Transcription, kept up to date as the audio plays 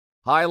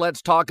Hi,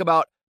 let's talk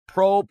about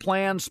Pro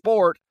Plan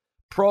Sport.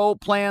 Pro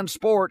Plan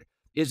Sport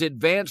is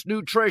advanced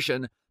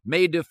nutrition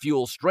made to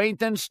fuel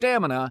strength and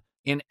stamina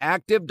in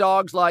active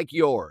dogs like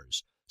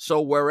yours. So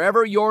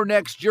wherever your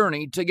next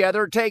journey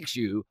together takes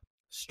you,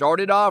 start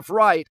it off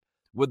right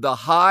with the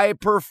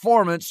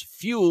high-performance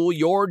fuel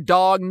your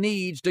dog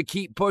needs to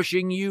keep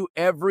pushing you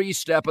every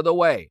step of the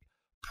way.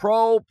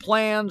 Pro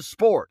Plan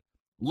Sport.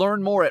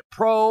 Learn more at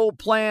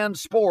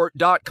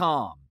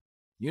ProPlansport.com.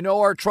 You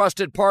know our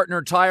trusted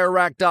partner,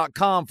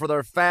 TireRack.com, for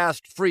their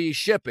fast, free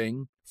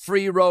shipping,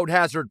 free road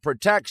hazard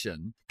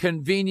protection,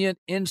 convenient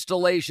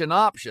installation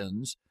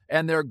options,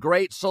 and their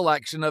great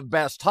selection of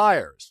best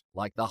tires,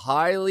 like the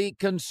highly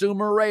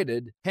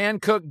consumer-rated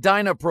Hankook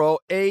Dynapro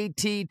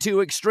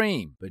AT2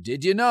 Extreme. But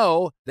did you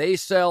know they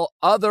sell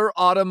other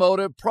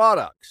automotive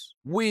products?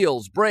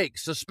 Wheels,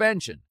 brakes,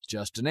 suspension,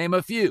 just to name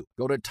a few.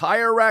 Go to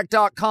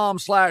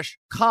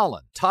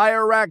TireRack.com/Colin.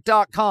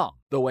 TireRack.com,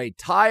 the way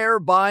tire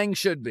buying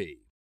should be.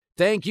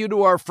 Thank you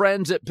to our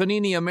friends at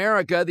Panini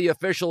America, the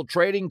official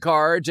trading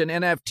cards and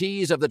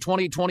NFTs of the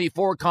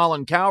 2024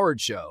 Colin Cowherd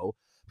Show.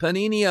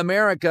 Panini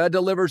America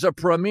delivers a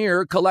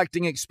premier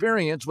collecting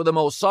experience with the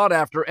most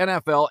sought-after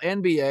NFL,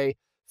 NBA,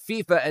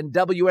 FIFA, and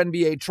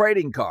WNBA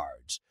trading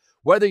cards.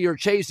 Whether you're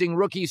chasing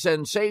rookie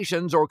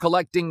sensations or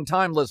collecting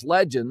timeless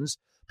legends,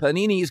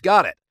 Panini's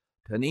got it.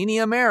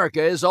 Panini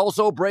America is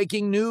also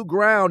breaking new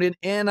ground in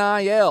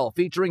NIL,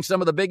 featuring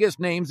some of the biggest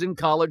names in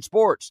college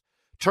sports.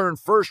 Turn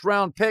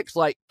first-round picks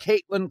like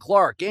Caitlin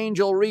Clark,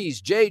 Angel Reese,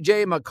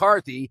 J.J.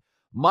 McCarthy,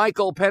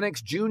 Michael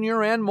Penix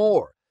Jr., and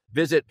more.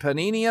 Visit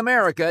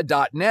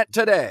PaniniAmerica.net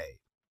today.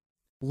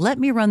 "Let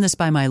me run this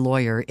by my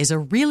lawyer" is a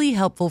really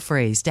helpful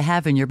phrase to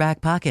have in your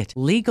back pocket.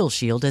 Legal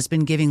Shield has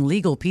been giving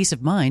legal peace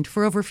of mind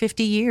for over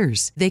 50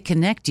 years. They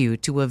connect you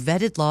to a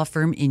vetted law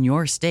firm in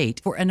your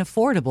state for an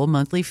affordable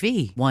monthly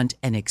fee. Want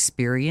an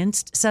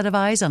experienced set of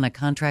eyes on a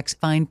contract's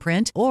fine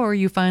print? Or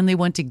you finally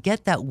want to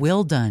get that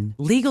will done?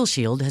 Legal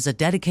Shield has a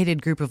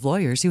dedicated group of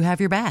lawyers who have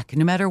your back,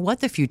 no matter what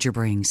the future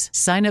brings.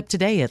 Sign up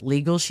today at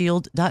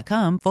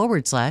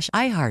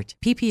LegalShield.com/iHeart.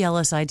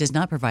 PPLSI does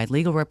not provide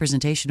legal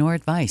representation or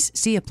advice.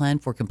 See a plan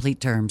for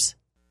complete terms.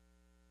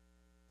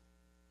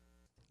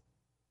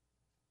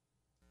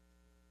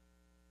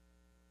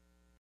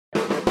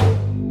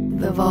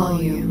 The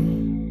volume.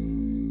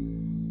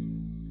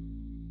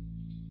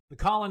 The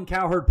Colin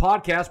Cowherd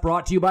Podcast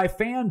brought to you by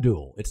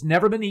FanDuel. It's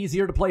never been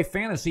easier to play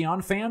fantasy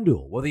on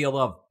FanDuel. Whether you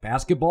love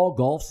basketball,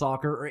 golf,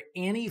 soccer, or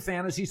any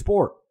fantasy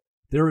sport,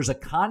 there is a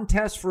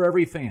contest for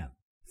every fan.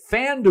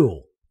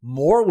 FanDuel,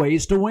 more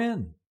ways to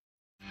win.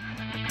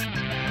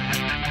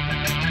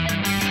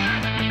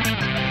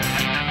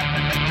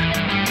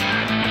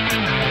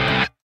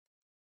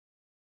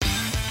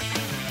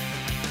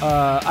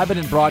 I've been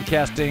in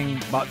broadcasting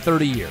about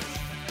 30 years.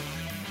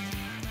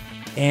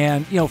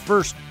 And,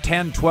 first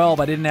 10, 12,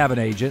 I didn't have an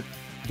agent.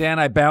 Then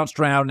I bounced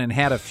around and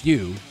had a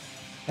few.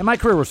 And my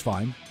career was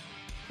fine.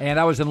 And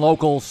I was in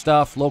local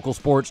stuff, local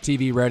sports,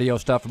 TV, radio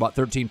stuff for about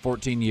 13,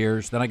 14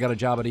 years. Then I got a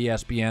job at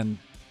ESPN.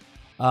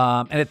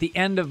 And at the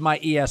end of my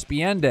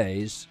ESPN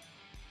days,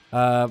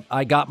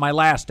 I got my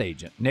last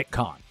agent, Nick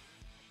Kahn.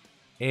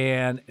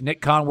 And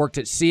Nick Kahn worked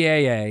at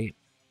CAA.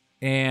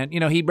 And,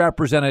 he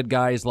represented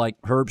guys like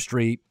Herb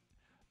Street,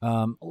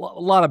 a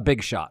lot of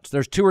big shots.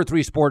 There's 2 or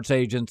 3 sports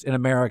agents in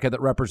America that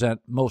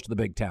represent most of the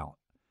big talent.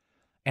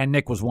 And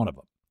Nick was one of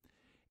them.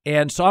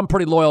 And so I'm a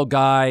pretty loyal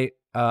guy.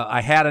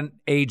 I had an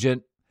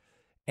agent.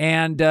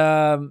 And,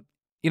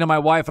 my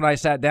wife and I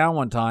sat down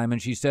one time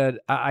and she said,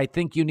 I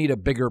think you need a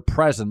bigger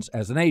presence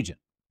as an agent.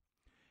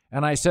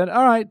 And I said,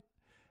 all right.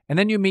 And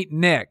then you meet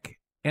Nick.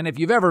 And if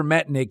you've ever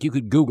met Nick, you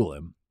could Google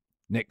him,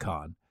 Nick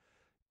Kahn.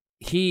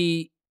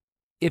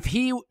 If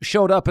he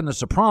showed up in The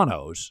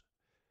Sopranos,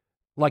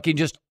 like he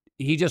just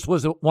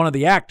was one of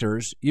the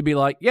actors, you'd be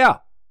like, yeah,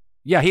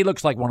 he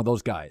looks like one of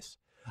those guys.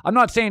 I'm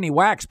not saying he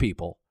whacks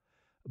people,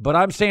 but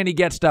I'm saying he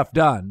gets stuff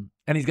done,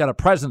 and he's got a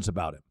presence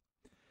about him.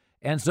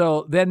 And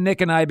so then Nick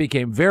and I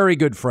became very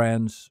good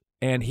friends,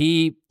 and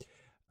he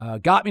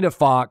got me to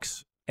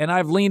Fox, and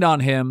I've leaned on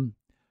him.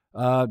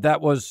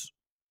 That was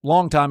a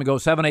long time ago,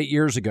 7, 8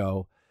 years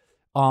ago,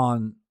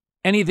 on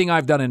anything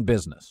I've done in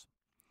business.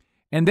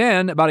 And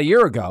then about a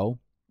year ago,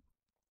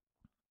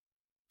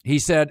 he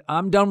said,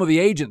 I'm done with the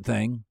agent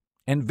thing,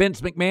 and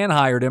Vince McMahon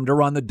hired him to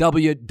run the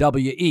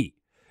WWE,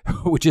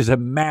 which is a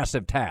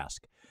massive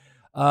task.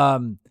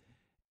 And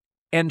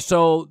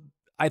so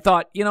I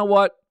thought, you know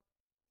what?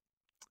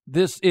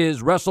 This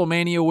is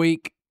WrestleMania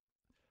week.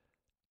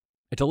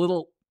 It's a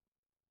little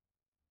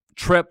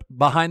trip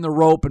behind the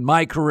rope in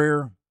my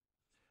career.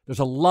 There's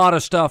a lot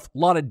of stuff, a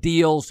lot of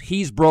deals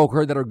he's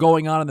brokered that are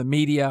going on in the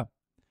media.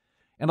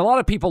 And a lot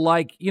of people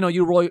like,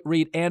 you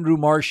read Andrew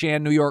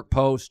Marchand, New York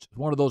Post,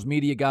 one of those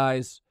media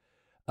guys.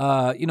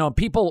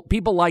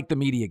 People like the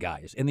media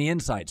guys and the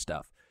inside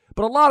stuff.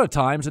 But a lot of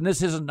times, and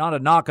this isn't not a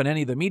knock on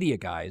any of the media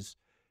guys,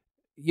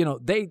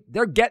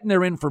 they're getting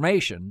their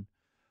information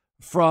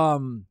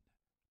from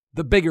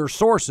the bigger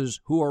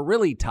sources who are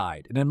really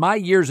tied. And in my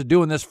years of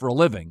doing this for a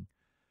living,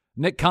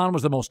 Nick Kahn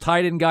was the most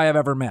tied-in guy I've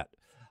ever met.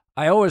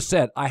 I always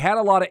said I had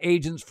a lot of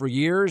agents for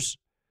years,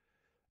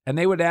 and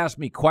they would ask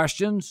me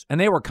questions, and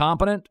they were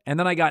competent. And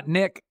then I got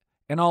Nick,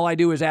 and all I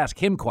do is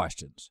ask him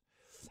questions.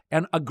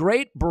 And a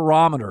great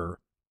barometer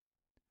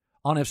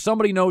on if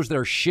somebody knows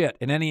their shit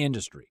in any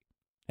industry,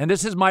 and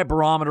this is my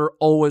barometer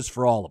always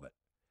for all of it.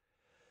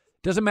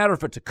 Doesn't matter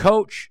if it's a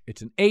coach,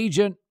 it's an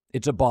agent,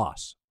 it's a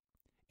boss.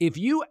 If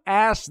you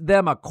ask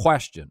them a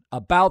question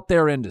about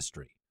their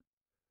industry,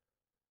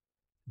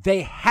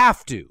 they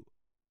have to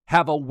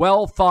have a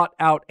well thought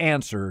out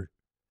answer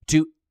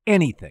to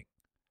anything.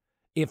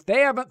 If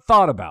they haven't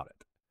thought about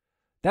it,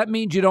 that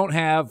means you don't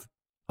have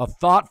a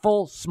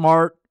thoughtful,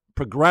 smart,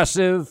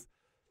 progressive,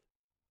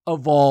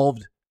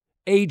 evolved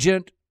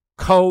agent,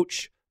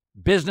 coach,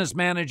 business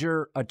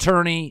manager,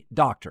 attorney,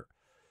 doctor.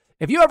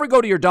 If you ever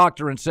go to your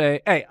doctor and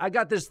say, hey, I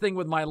got this thing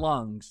with my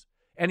lungs,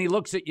 and he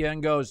looks at you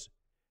and goes,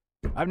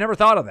 I've never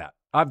thought of that.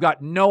 I've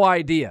got no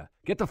idea.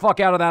 Get the fuck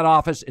out of that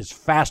office as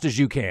fast as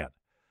you can.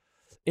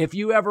 If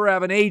you ever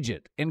have an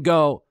agent and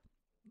go,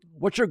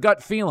 what's your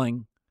gut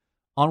feeling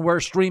on where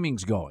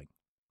streaming's going?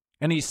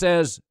 And he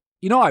says,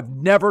 I've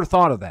never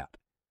thought of that.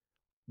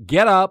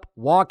 Get up,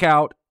 walk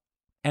out,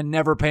 and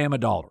never pay him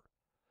 $1.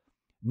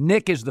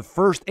 Nick is the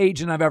first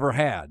agent I've ever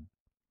had.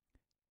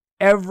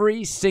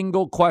 Every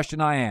single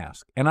question I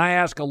ask, and I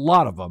ask a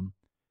lot of them,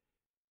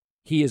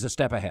 he is a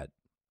step ahead.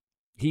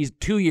 He's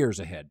 2 years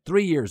ahead,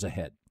 3 years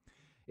ahead.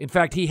 In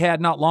fact, he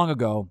had not long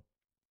ago,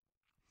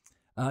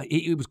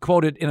 he was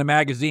quoted in a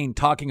magazine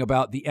talking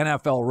about the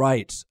NFL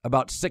rights,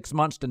 about 6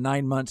 months to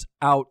 9 months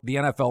out, the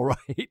NFL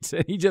rights,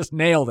 and he just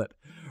nailed it.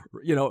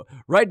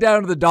 Right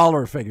down to the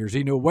dollar figures.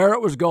 He knew where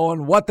it was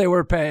going, what they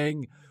were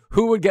paying,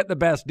 who would get the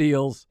best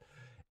deals.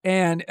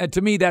 And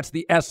to me, that's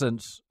the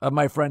essence of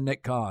my friend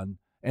Nick Khan.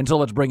 And so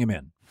let's bring him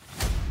in.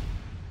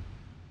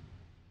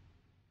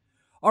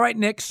 All right,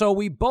 Nick, so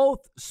we both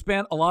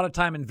spent a lot of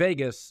time in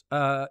Vegas.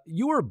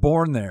 You were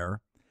born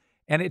there,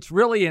 and it's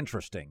really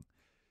interesting.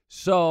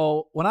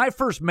 So when I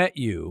first met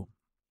you,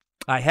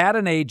 I had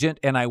an agent,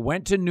 and I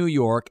went to New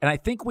York, and I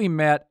think we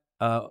met,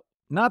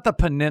 not the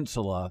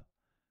Peninsula.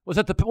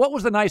 What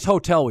was the nice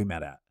hotel we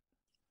met at?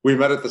 We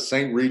met at the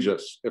St.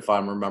 Regis, if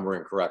I'm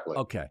remembering correctly.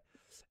 Okay.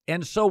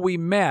 And so we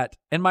met,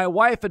 and my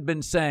wife had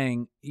been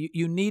saying,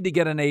 you need to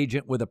get an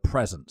agent with a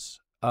presence.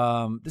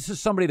 This is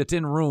somebody that's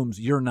in rooms,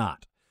 you're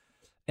not.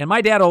 And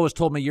my dad always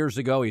told me years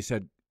ago, he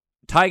said,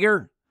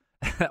 Tiger,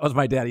 that was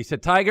my dad. He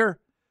said, Tiger,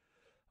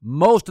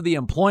 most of the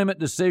employment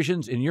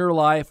decisions in your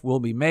life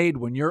will be made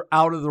when you're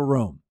out of the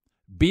room.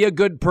 Be a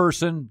good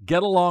person,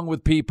 get along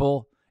with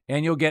people,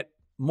 and you'll get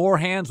more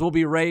hands will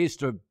be raised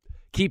to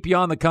keep you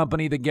on the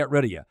company than get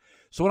rid of you.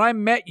 So when I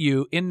met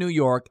you in New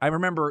York, I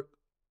remember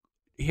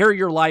hear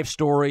your life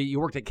story.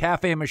 You worked at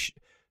Cafe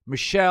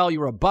Michelle.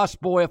 You were a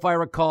busboy, if I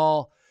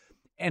recall.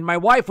 And my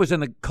wife was in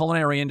the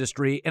culinary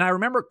industry. And I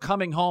remember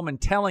coming home and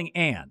telling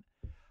Ann,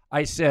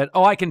 I said,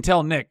 I can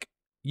tell Nick,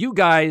 you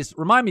guys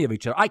remind me of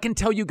each other. I can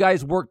tell you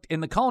guys worked in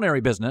the culinary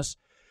business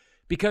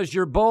because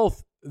you're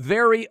both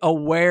very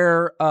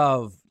aware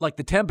of like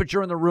the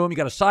temperature in the room. You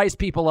got to size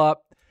people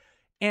up.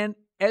 And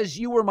as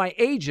you were my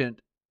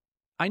agent,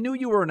 I knew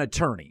you were an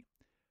attorney.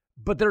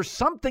 But there's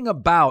something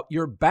about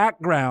your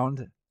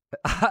background,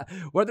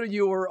 whether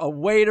you were a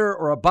waiter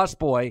or a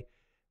busboy,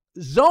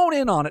 zone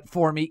in on it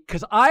for me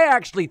because I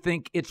actually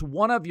think it's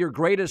one of your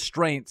greatest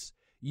strengths.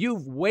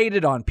 You've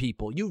waited on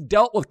people. You've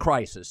dealt with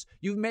crisis.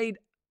 You've made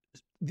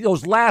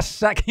those last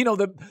second,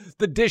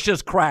 the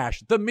dishes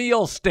crash, the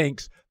meal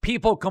stinks,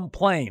 people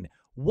complain.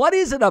 What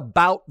is it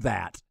about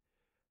that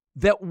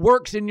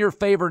works in your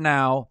favor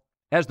now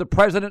as the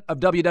president of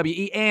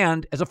WWE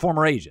and as a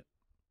former agent?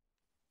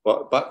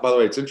 Well, by the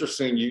way, it's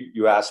interesting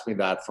you asked me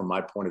that from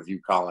my point of view,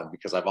 Colin,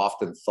 because I've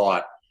often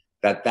thought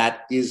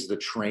that is the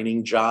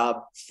training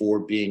job for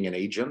being an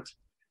agent,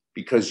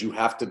 because you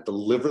have to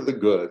deliver the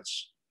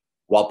goods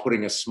while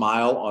putting a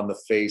smile on the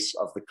face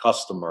of the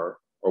customer,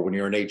 or when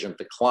you're an agent,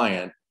 the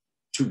client,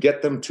 to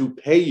get them to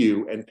pay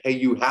you and pay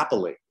you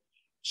happily.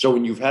 So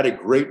when you've had a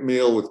great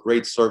meal with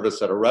great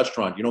service at a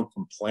restaurant, you don't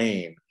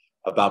complain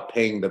about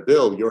paying the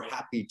bill. You're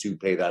happy to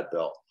pay that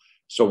bill.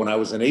 So when I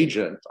was an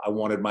agent, I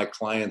wanted my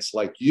clients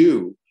like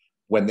you,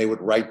 when they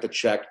would write the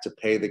check to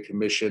pay the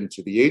commission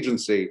to the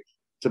agency,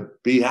 to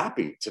be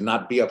happy, to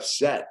not be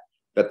upset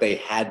that they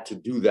had to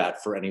do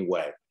that for any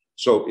way.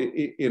 So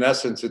in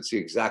essence, it's the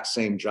exact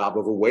same job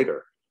of a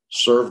waiter.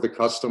 Serve the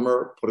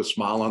customer, put a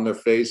smile on their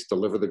face,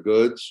 deliver the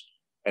goods,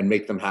 and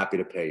make them happy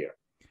to pay you.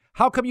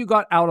 How come you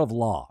got out of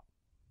law?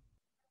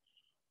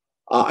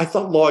 I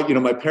thought law,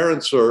 my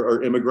parents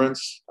are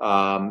immigrants,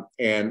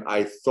 and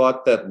I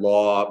thought that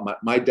law,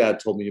 my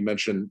dad told me, you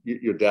mentioned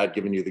your dad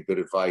giving you the good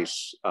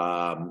advice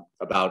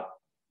about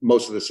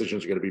most of the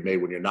decisions are going to be made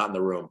when you're not in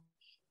the room.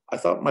 I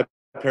thought my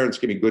parents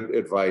gave me good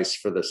advice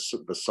for the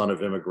son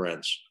of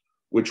immigrants,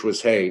 which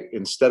was, hey,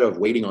 instead of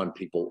waiting on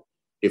people,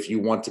 if you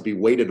want to be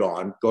waited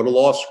on, go to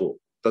law school.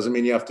 Doesn't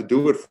mean you have to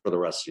do it for the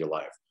rest of your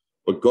life,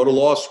 but go to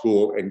law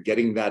school, and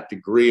getting that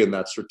degree and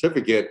that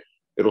certificate,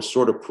 it'll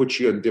sort of put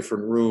you in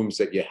different rooms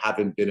that you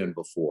haven't been in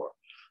before.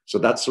 So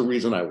that's the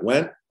reason I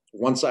went.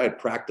 once I had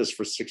practiced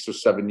for 6 or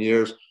 7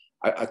 years,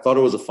 I thought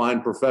it was a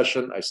fine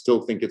profession. I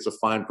still think it's a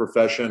fine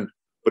profession.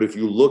 But if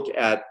you look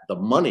at the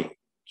money,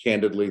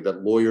 candidly,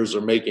 that lawyers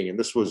are making, and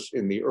this was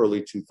in the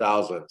early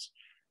 2000s,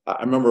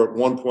 I remember at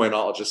one point,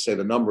 I'll just say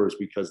the numbers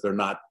because they're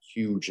not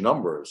huge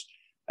numbers.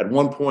 At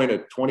one point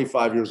at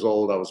 25 years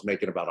old, I was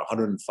making about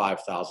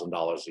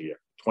 $105,000 a year.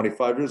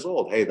 25 years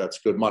old, hey, that's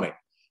good money.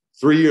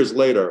 3 years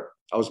later,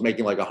 I was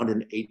making like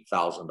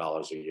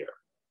 $108,000 a year.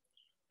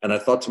 And I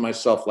thought to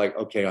myself, like,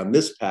 okay, on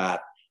this path,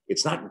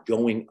 it's not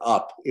going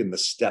up in the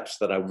steps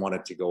that I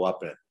wanted to go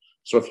up in.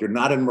 So if you're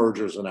not in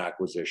mergers and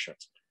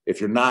acquisitions, if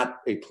you're not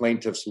a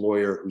plaintiff's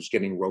lawyer who's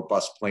getting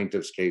robust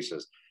plaintiff's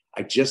cases,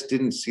 I just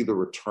didn't see the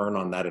return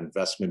on that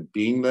investment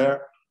being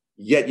there,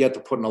 yet to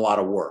put in a lot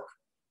of work.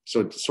 So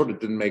it sort of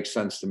didn't make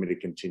sense to me to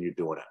continue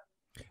doing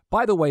it.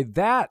 By the way,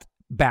 that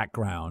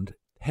background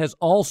has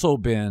also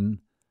been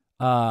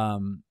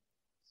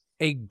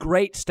a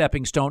great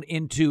stepping stone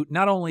into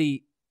not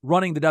only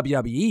running the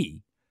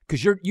WWE,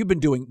 because you've been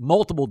doing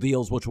multiple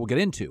deals, which we'll get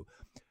into,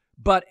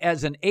 but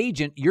as an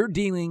agent, you're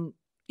dealing,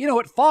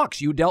 at Fox,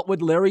 you dealt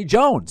with Larry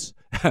Jones.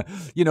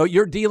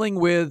 You're dealing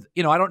with,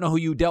 I don't know who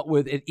you dealt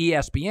with at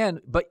ESPN,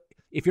 but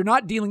if you're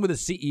not dealing with a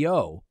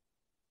CEO,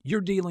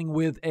 you're dealing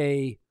with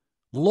a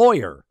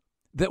lawyer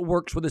that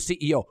works with a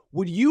CEO.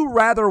 Would you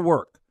rather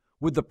work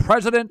with the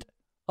president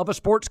of a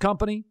sports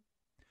company,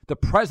 the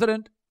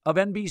president of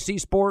NBC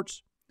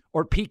Sports,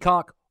 or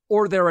Peacock,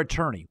 or their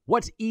attorney?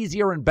 What's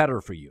easier and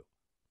better for you?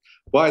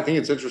 Well, I think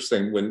it's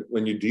interesting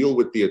when you deal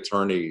with the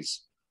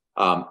attorneys.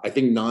 I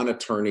think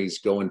non-attorneys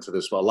go into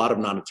this. Well, a lot of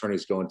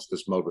non-attorneys go into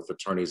this mode with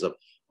attorneys of,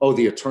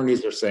 the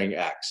attorneys are saying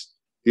X.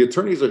 The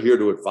attorneys are here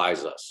to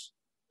advise us.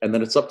 And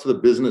then it's up to the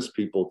business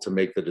people to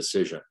make the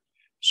decision.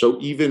 So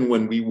even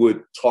when we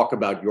would talk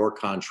about your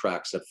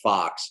contracts at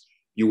Fox,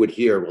 you would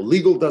hear, well,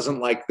 legal doesn't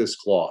like this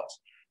clause.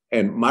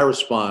 And my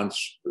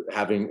response,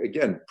 having,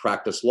 again,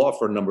 practiced law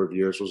for a number of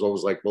years, was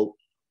always like, well,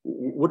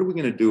 what are we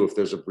going to do if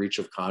there's a breach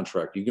of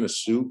contract? Are you going to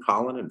sue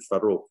Colin in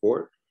federal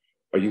court?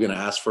 Are you going to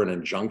ask for an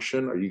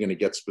injunction? Are you going to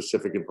get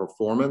specific in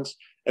performance?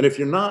 And if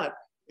you're not,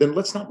 then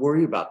let's not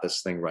worry about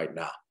this thing right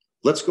now.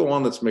 Let's go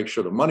on. Let's make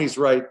sure the money's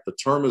right, the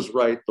term is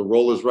right, the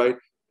role is right,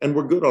 and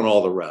we're good on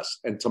all the rest.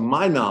 And to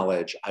my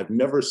knowledge, I've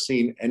never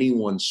seen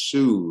anyone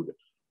sued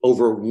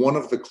over one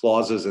of the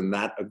clauses in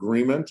that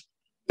agreement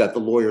that the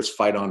lawyers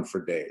fight on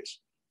for days.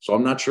 So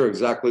I'm not sure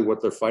exactly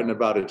what they're fighting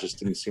about. It just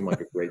didn't seem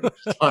like a great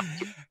time.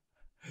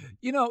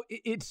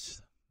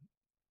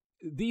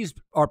 These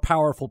are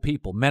powerful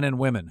people, men and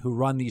women, who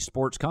run these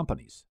sports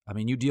companies. I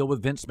mean, you deal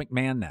with Vince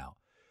McMahon now.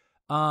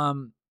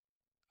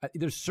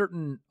 There's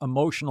certain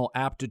emotional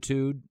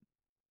aptitude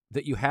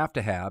that you have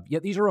to have,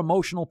 yet these are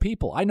emotional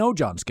people. I know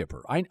John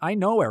Skipper. I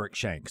know Eric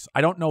Shanks.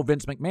 I don't know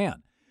Vince McMahon.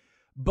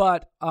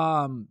 But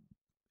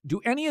do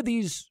any of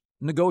these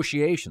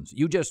negotiations,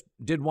 you just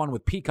did one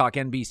with Peacock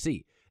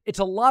NBC, it's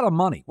a lot of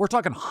money. We're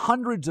talking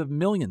hundreds of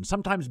millions,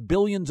 sometimes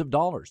billions of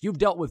dollars. You've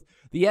dealt with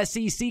the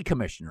SEC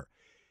commissioner.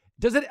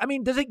 Does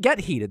it get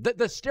heated? The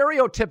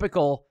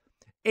stereotypical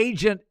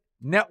agent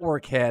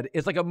network head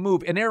is like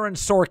an Aaron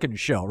Sorkin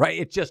show, right?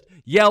 It's just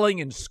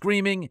yelling and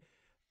screaming.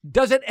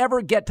 Does it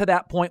ever get to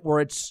that point where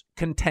it's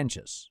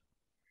contentious?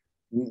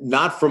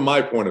 Not from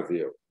my point of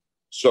view.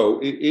 So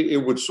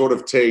it would sort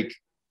of take,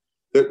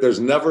 there's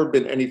never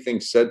been anything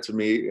said to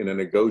me in a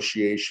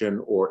negotiation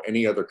or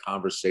any other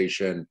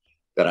conversation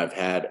that I've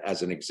had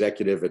as an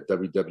executive at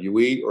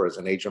WWE or as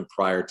an agent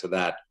prior to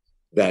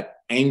that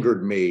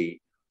angered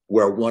me,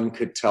 where one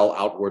could tell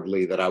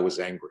outwardly that I was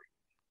angry.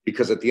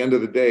 Because at the end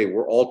of the day,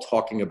 we're all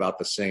talking about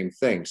the same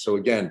thing. So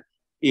again,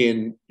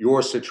 in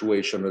your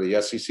situation or the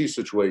SEC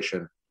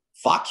situation,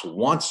 Fox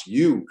wants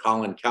you,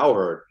 Colin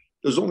Cowherd.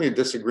 There's only a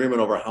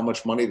disagreement over how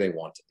much money they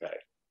want to pay.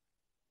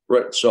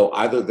 Right. So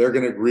either they're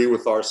going to agree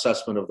with our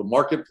assessment of the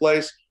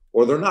marketplace,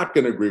 or they're not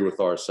going to agree with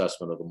our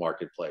assessment of the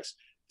marketplace.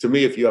 To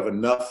me, if you have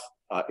enough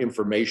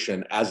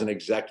information as an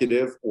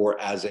executive or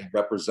as a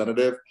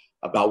representative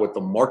about what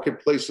the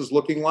marketplace is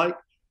looking like,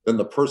 then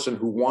the person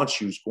who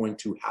wants you is going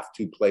to have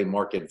to play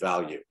market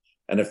value.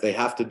 And if they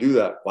have to do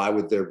that, why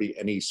would there be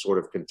any sort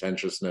of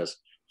contentiousness?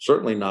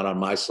 Certainly not on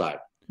my side.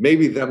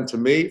 Maybe them to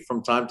me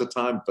from time to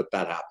time, but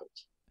that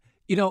happens.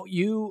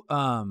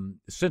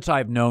 Since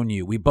I've known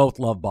you, we both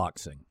love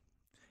boxing.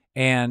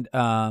 And,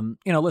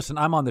 listen,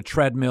 I'm on the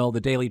treadmill,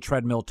 the daily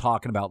treadmill,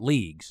 talking about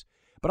leagues.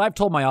 But I've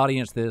told my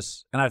audience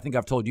this, and I think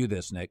I've told you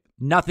this, Nick.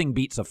 Nothing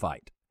beats a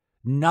fight.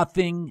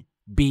 Nothing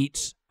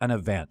beats an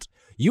event.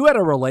 You had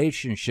a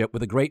relationship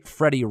with the great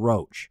Freddie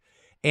Roach,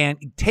 and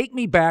take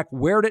me back.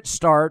 Where did it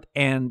start?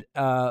 And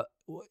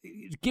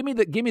give me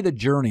the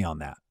journey on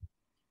that.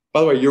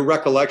 By the way, your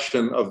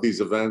recollection of these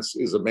events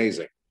is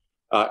amazing.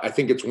 I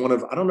think it's I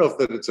don't know if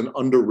that it's an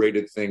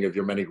underrated thing of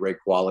your many great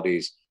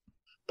qualities,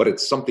 but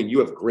it's something you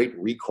have great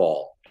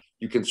recall.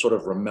 You can sort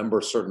of remember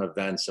certain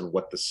events and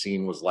what the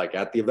scene was like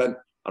at the event.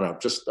 I don't know,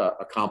 just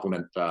a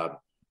compliment.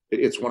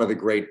 It's one of the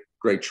great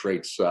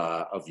traits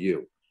of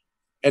you.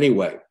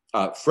 Anyway,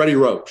 Freddie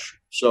Roach.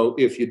 So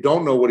if you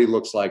don't know what he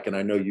looks like, and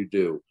I know you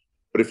do,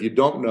 But if you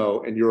don't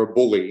know and you're a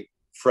bully,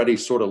 Freddie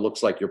sort of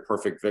looks like your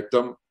perfect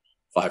victim.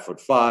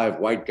 5'5",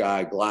 white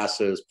guy,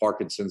 glasses,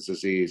 Parkinson's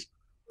disease.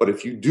 But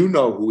if you do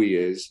know who he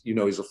is, you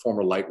know he's a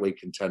former lightweight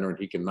contender and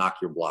he can knock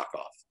your block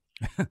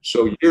off.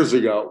 So years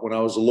ago, when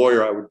I was a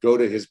lawyer, I would go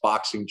to his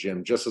boxing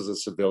gym just as a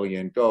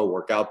civilian, go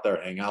work out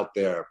there, hang out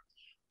there.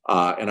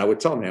 And I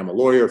would tell him, hey, I'm a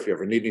lawyer. If you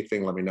ever need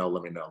anything, let me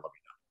know.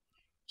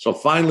 So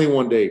finally,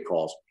 one day he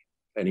calls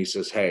me and he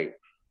says, hey,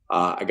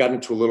 I got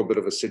into a little bit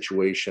of a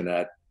situation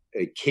at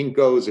a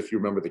Kinko's, if you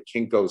remember the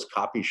Kinko's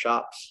copy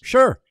shops.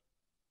 Sure.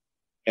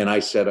 And I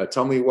said,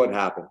 tell me what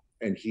happened.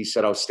 And he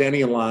said, I was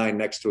standing in line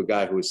next to a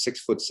guy who was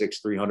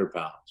 6'6", 300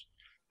 pounds.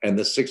 And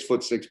the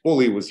 6'6"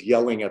 bully was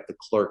yelling at the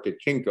clerk at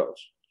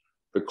Kinko's.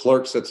 The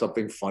clerk said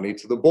something funny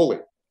to the bully.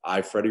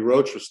 I, Freddie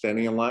Roach, was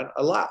standing in line.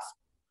 I laughed.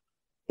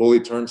 Bully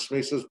turns to me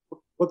and says,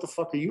 what the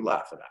fuck are you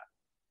laughing at?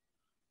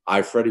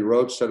 I, Freddie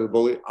Roach, said to the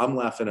bully, I'm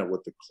laughing at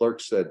what the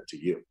clerk said to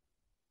you.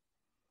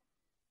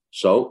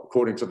 So,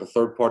 according to the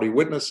third-party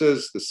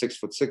witnesses, the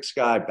 6'6"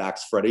 guy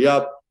backs Freddie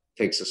up,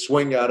 takes a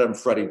swing at him.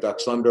 Freddie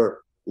ducks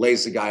under,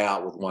 lays the guy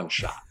out with one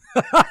shot.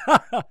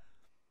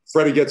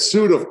 Freddie gets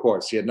sued, of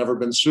course. He had never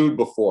been sued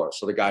before.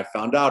 So the guy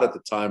found out at the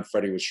time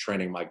Freddie was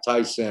training Mike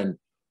Tyson,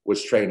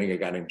 was training a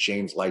guy named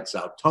James Lights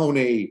Out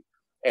Tony,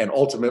 and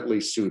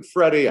ultimately sued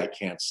Freddie. I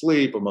can't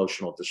sleep,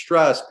 emotional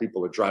distress.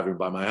 People are driving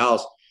by my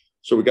house.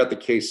 So we got the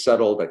case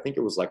settled. I think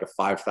it was like a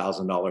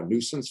 $5,000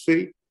 nuisance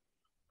fee.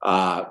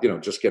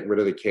 Just get rid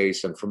of the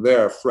case. And from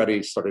there,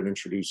 Freddie started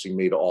introducing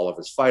me to all of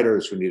his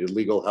fighters who needed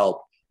legal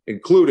help,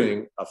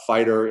 including a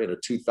fighter in a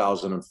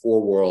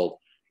 2004 world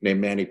named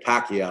Manny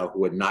Pacquiao,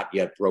 who had not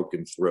yet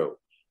broken through.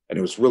 And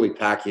it was really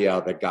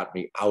Pacquiao that got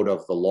me out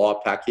of the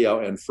law,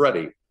 Pacquiao and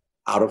Freddie,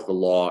 out of the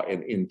law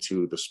and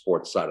into the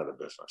sports side of the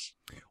business.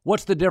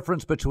 What's the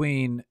difference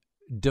between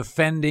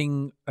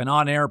defending an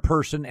on-air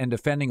person and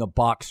defending a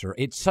boxer?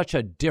 It's such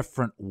a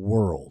different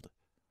world.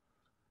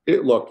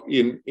 Look,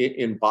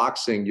 in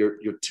boxing,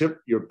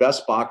 your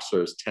best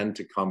boxers tend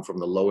to come from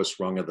the lowest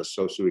rung of the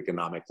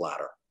socioeconomic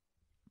ladder.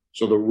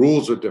 So the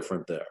rules are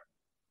different there.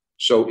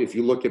 So if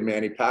you look at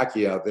Manny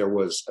Pacquiao, there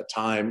was a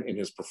time in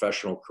his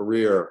professional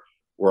career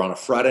where on a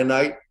Friday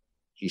night,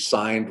 he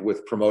signed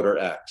with promoter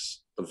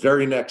X. The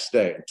very next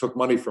day, and took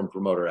money from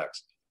promoter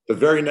X. The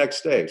very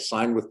next day,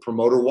 signed with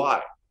promoter Y.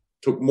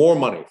 Took more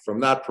money from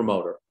that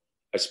promoter.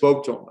 I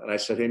spoke to him and I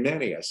said, hey,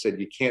 Manny, I said,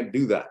 you can't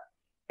do that.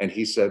 And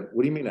he said,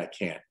 what do you mean I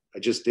can't? I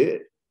just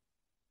did.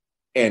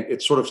 And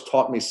it sort of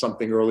taught me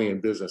something early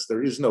in business.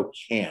 There is no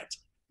can't.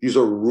 These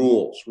are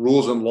rules.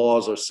 Rules and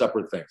laws are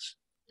separate things.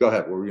 Go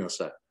ahead. What were you going to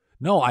say?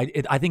 No, I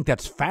think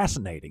that's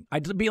fascinating.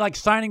 It'd be like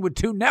signing with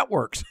two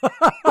networks.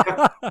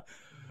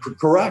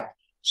 Correct.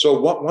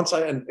 So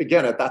and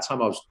again, at that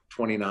time I was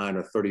 29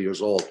 or 30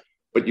 years old,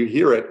 but you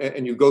hear it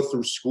and you go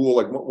through school.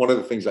 Like one of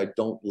the things I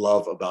don't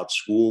love about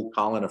school,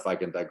 Colin, if I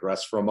can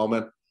digress for a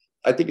moment,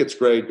 I think it's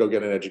great. Go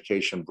get an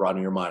education,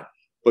 broaden your mind.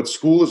 But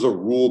school is a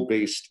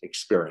rule-based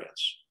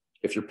experience.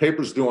 If your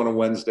paper's due on a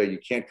Wednesday, you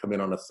can't come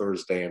in on a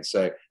Thursday and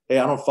say, hey,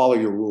 I don't follow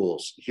your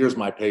rules. Here's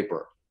my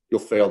paper. You'll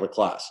fail the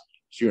class.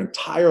 So your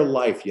entire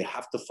life, you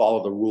have to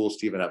follow the rules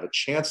to even have a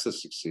chance to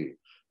succeed.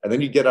 And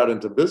then you get out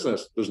into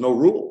business, there's no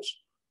rules.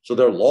 So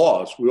there are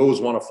laws. We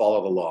always want to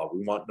follow the law.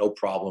 We want no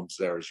problems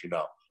there, as you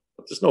know.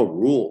 But there's no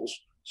rules.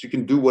 So you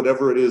can do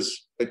whatever it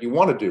is that you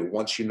want to do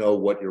once you know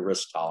what your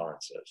risk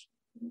tolerance is.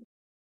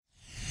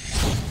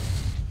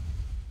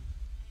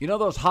 You know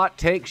those hot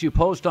takes you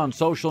post on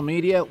social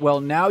media?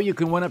 Well, now you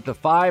can win up to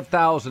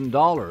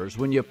 $5,000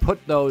 when you put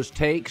those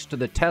takes to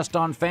the test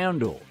on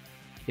FanDuel.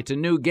 It's a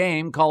new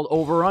game called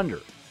Over Under,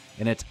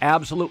 and it's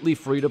absolutely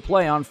free to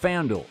play on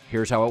FanDuel.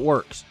 Here's how it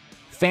works.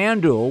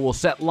 FanDuel will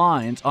set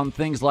lines on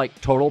things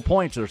like total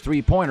points or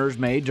three-pointers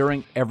made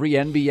during every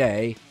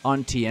NBA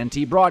on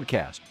TNT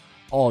broadcast.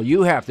 All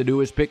you have to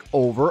do is pick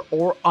over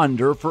or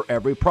under for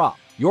every prop.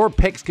 Your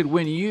picks could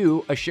win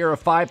you a share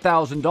of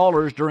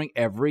 $5,000 during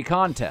every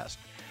contest.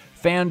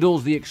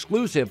 FanDuel's the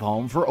exclusive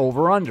home for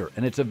Over Under,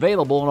 and it's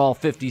available in all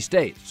 50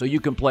 states, so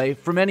you can play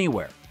from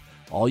anywhere.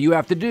 All you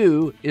have to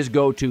do is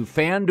go to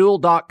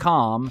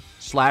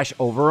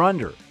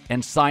FanDuel.com/overunder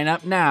and sign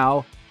up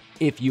now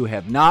if you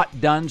have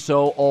not done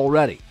so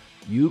already.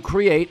 You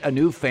create a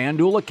new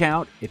FanDuel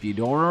account if you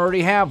don't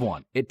already have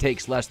one. It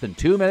takes less than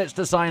 2 minutes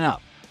to sign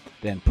up.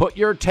 Then put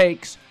your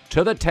takes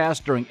to the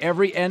test during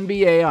every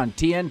NBA on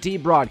TNT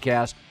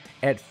broadcast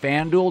at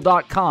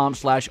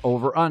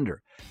FanDuel.com/overunder.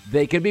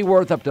 They could be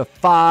worth up to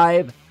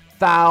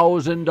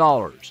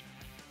 $5,000.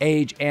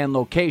 Age and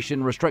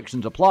location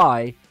restrictions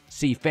apply.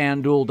 See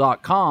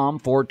FanDuel.com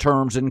for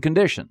terms and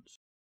conditions.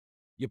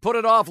 You put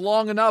it off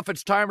long enough,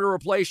 it's time to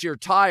replace your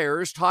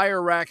tires.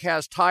 Tire Rack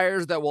has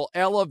tires that will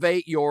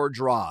elevate your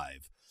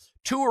drive.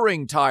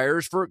 Touring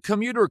tires for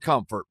commuter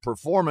comfort,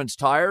 performance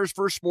tires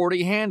for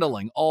sporty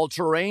handling,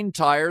 all-terrain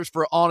tires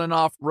for on- and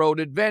off-road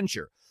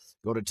adventure.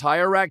 Go to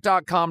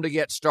TireRack.com to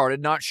get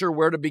started. Not sure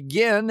where to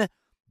begin?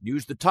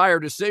 Use the Tire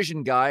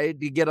Decision Guide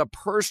to get a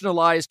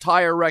personalized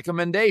tire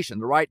recommendation,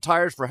 the right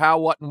tires for how,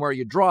 what, and where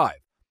you drive.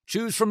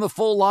 Choose from the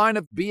full line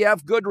of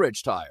BF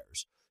Goodrich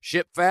tires.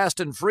 Ship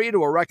fast and free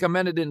to a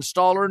recommended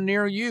installer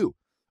near you,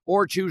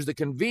 or choose the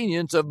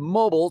convenience of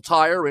mobile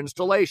tire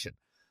installation.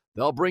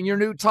 They'll bring your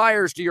new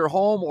tires to your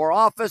home or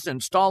office,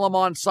 install them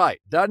on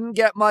site. Doesn't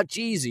get much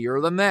easier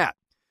than that.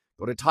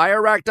 Go to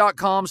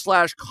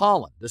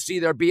TireRack.com/Colin to see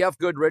their BF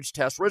Goodrich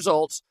test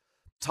results,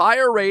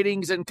 tire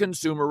ratings, and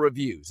consumer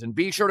reviews. And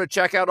be sure to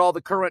check out all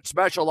the current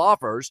special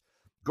offers.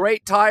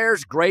 Great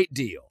tires, great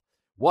deal.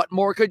 What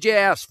more could you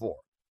ask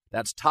for?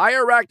 That's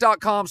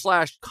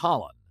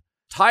TireRack.com/Colin.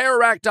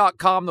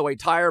 TireRack.com, the way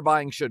tire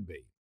buying should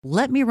be.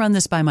 Let me run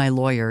this by my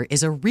lawyer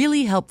is a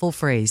really helpful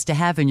phrase to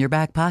have in your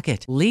back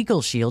pocket.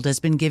 Legal Shield has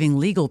been giving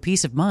legal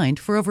peace of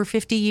mind for over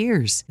 50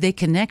 years. They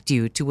connect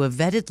you to a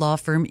vetted law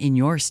firm in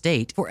your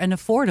state for an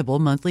affordable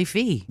monthly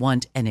fee.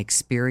 Want an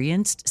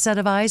experienced set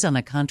of eyes on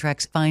a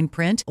contract's fine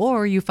print?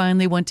 Or you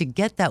finally want to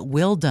get that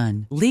will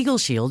done? Legal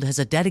Shield has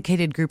a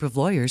dedicated group of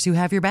lawyers who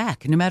have your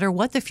back, no matter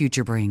what the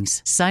future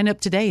brings. Sign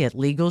up today at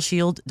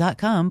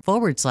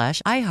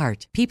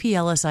LegalShield.com/iHeart.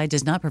 PPLSI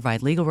does not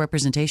provide legal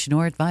representation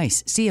or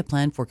advice. See a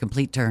plan for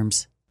complete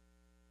terms.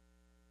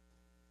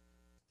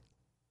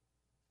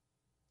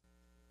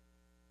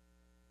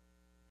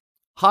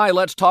 Hi,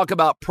 let's talk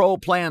about Pro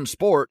Plan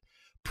Sport.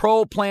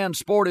 Pro Plan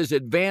Sport is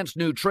advanced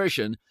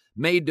nutrition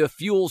made to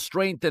fuel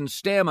strength and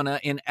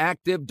stamina in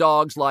active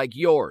dogs like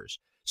yours.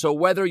 So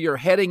whether you're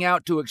heading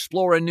out to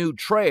explore a new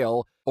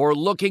trail or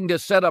looking to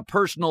set a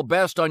personal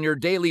best on your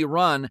daily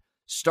run,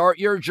 start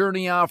your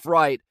journey off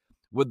right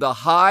with the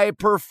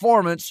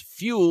high-performance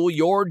fuel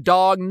your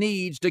dog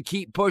needs to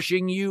keep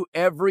pushing you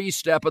every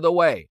step of the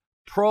way.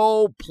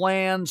 Pro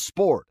Plan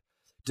Sport.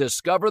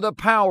 Discover the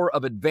power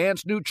of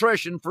advanced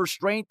nutrition for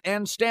strength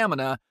and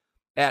stamina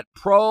at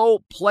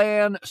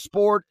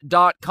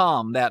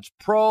ProPlansport.com. That's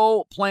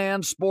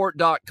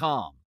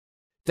ProPlansport.com.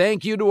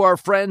 Thank you to our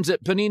friends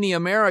at Panini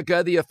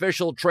America, the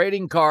official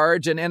trading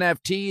cards and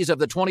NFTs of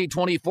the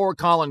 2024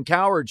 Colin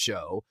Cowherd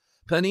Show.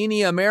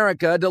 Panini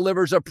America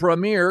delivers a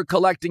premier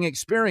collecting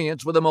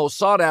experience with the most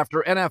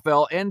sought-after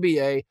NFL,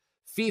 NBA,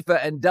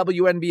 FIFA, and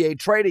WNBA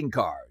trading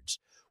cards.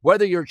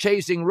 Whether you're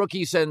chasing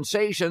rookie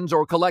sensations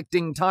or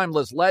collecting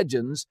timeless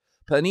legends,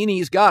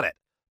 Panini's got it.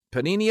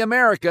 Panini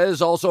America is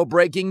also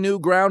breaking new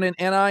ground in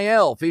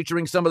NIL,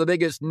 featuring some of the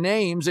biggest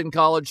names in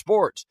college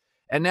sports.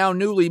 And now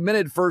newly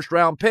minted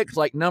first-round picks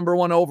like number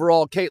 1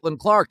 overall Caitlin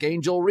Clark,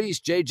 Angel Reese,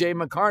 J.J.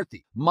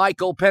 McCarthy,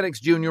 Michael Penix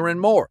Jr., and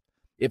more.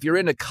 If you're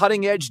into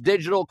cutting-edge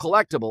digital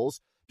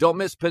collectibles, don't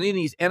miss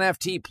Panini's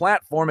NFT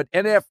platform at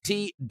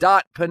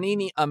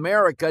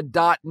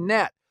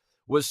nft.paniniamerica.net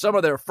with some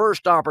of their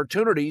first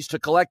opportunities to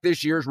collect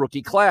this year's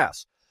rookie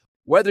class.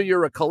 Whether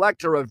you're a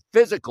collector of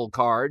physical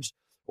cards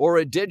or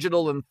a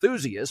digital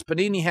enthusiast,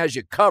 Panini has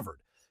you covered.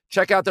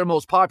 Check out their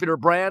most popular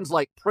brands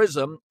like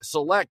Prism,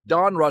 Select,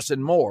 Donruss,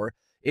 and more,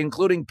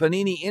 including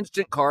Panini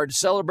Instant Cards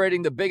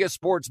celebrating the biggest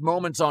sports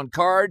moments on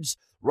cards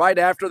right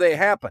after they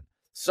happen,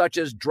 such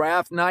as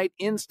Draft Night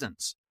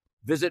Instants.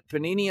 Visit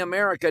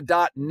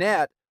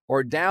PaniniAmerica.net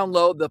or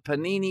download the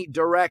Panini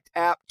Direct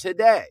app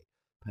today.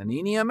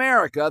 Panini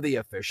America, the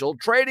official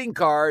trading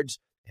cards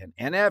and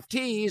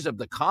NFTs of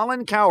the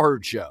Colin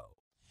Cowherd Show.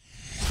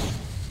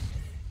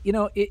 You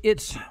know,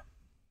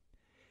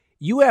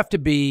 you have to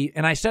be,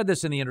 and I said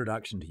this in the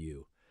introduction to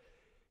you,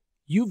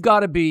 you've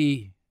got to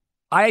be,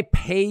 I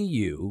pay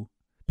you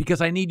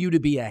because I need you to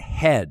be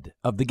ahead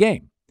of the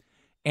game.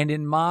 And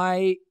in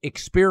my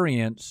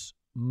experience,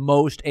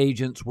 most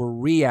agents were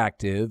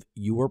reactive.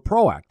 You were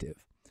proactive.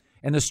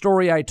 And the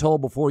story I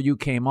told before you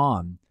came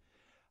on,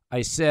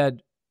 I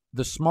said,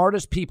 the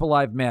smartest people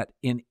I've met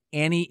in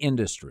any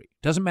industry,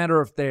 doesn't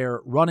matter if they're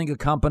running a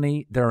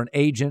company, they're an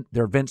agent,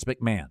 they're Vince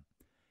McMahon.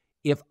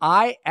 If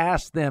I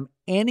ask them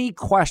any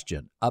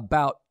question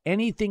about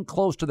anything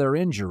close to their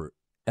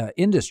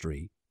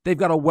industry, they've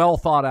got a well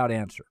thought out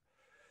answer.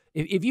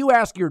 If you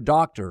ask your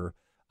doctor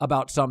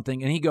about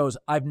something and he goes,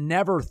 I've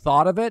never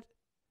thought of it,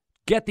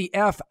 get the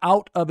F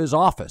out of his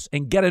office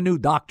and get a new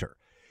doctor.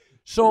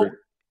 So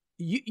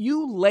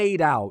you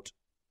laid out,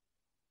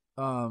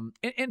 and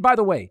by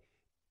the way,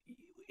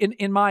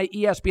 in my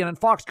ESPN and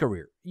Fox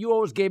career, you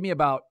always gave me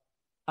about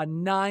a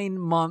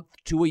 9-month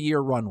to a year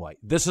runway.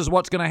 This is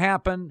what's going to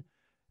happen.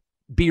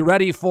 Be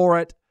ready for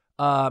it.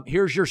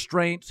 Here's your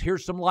strengths.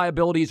 Here's some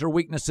liabilities or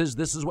weaknesses.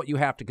 This is what you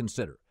have to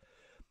consider.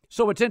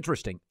 So it's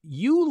interesting.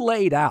 You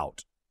laid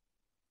out,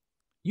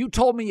 you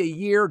told me a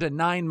year to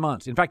 9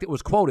 months. In fact, it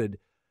was quoted,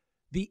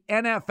 the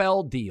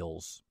NFL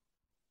deals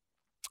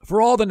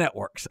for all the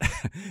networks.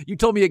 You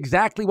told me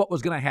exactly what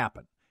was going to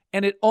happen,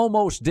 and it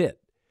almost did.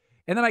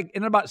 And then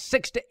in about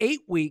 6 to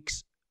 8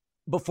 weeks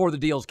before the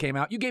deals came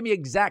out, you gave me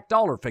exact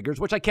dollar figures,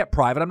 which I kept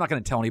private. I'm not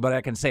going to tell anybody.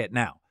 I can say it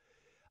now.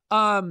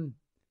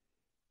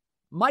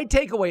 My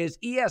takeaway is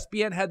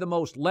ESPN had the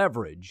most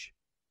leverage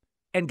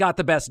and got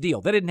the best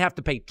deal. They didn't have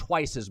to pay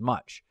twice as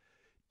much.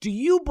 Do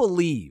you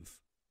believe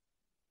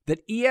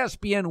that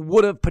ESPN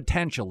would have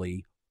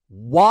potentially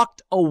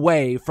walked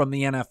away from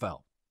the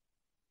NFL?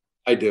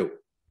 I do.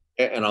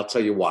 And I'll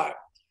tell you why.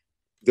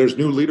 There's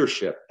new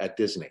leadership at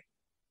Disney.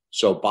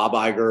 So Bob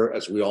Iger,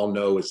 as we all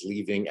know, is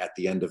leaving at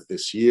the end of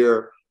this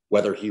year.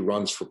 Whether he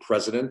runs for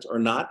president or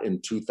not in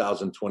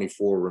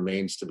 2024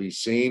 remains to be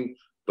seen,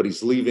 but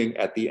he's leaving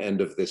at the end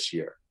of this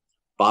year.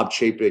 Bob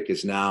Chapek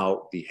is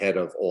now the head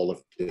of all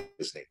of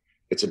Disney.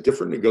 It's a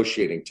different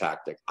negotiating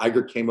tactic.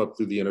 Iger came up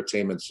through the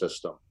entertainment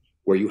system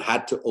where you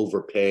had to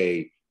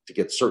overpay to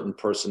get certain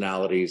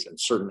personalities and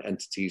certain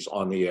entities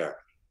on the air.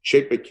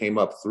 Chapek came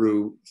up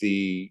through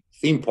the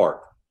theme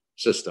park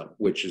system,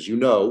 which, as you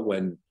know,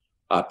 when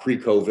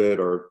pre-COVID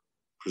or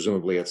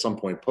presumably at some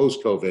point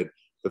post-COVID,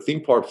 the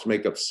theme parks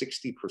make up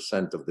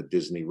 60% of the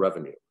Disney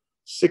revenue.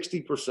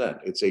 60%.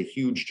 It's a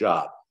huge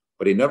job,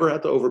 but he never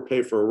had to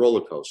overpay for a roller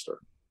coaster.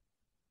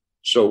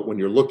 So when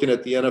you're looking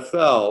at the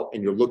NFL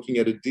and you're looking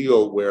at a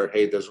deal where,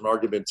 hey, there's an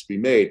argument to be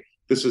made,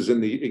 this is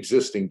in the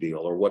existing deal,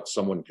 or what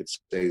someone could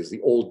say is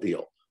the old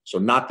deal. So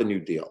not the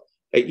new deal.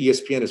 Hey,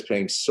 ESPN is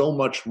paying so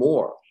much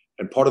more.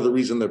 And part of the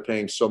reason they're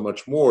paying so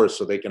much more is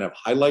so they can have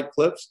highlight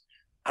clips.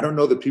 I don't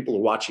know that people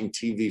are watching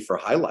TV for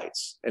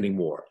highlights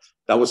anymore.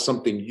 That was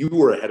something you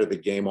were ahead of the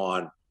game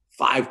on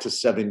 5 to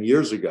 7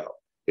 years ago.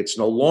 It's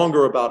no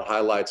longer about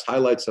highlights.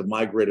 Highlights have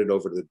migrated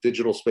over to the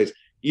digital space.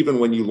 Even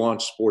when you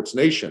launched Sports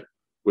Nation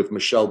with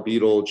Michelle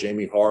Beadle,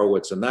 Jamie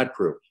Horowitz, and that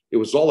crew, it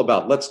was all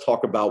about, let's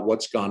talk about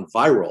what's gone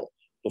viral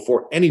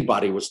before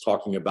anybody was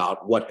talking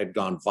about what had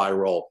gone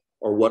viral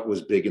or what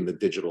was big in the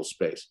digital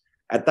space.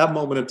 At that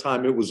moment in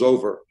time, it was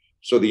over.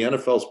 So the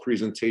NFL's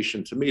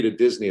presentation to me, to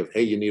Disney, of,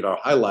 hey, you need our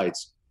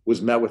highlights,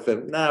 was met with a,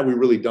 nah, we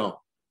really don't.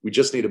 We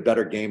just need a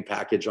better game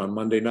package on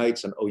Monday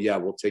nights. And, oh, yeah,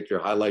 we'll take your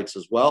highlights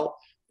as well.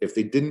 If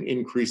they didn't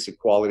increase the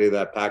quality of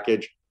that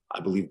package, I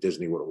believe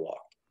Disney would have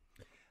walked.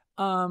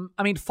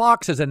 I mean,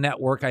 Fox as a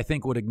network, I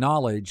think, would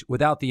acknowledge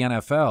without the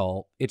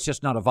NFL, it's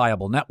just not a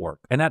viable network.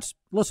 And that's,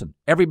 listen,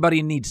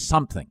 everybody needs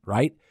something,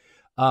 right?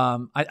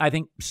 I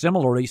think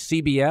similarly,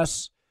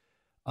 CBS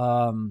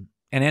and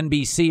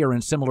NBC are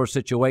in similar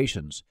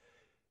situations.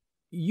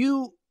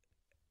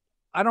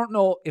 I don't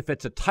know if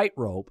it's a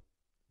tightrope,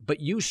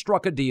 but you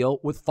struck a deal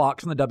with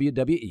Fox and the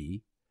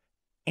WWE,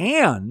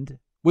 and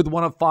with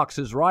one of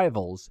Fox's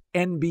rivals,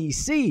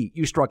 NBC,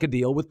 you struck a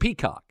deal with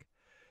Peacock.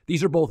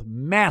 These are both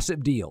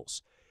massive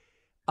deals.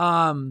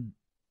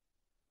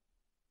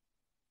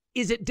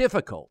 Is it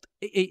difficult?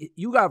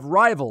 You have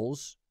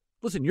rivals.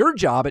 Listen, your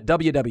job at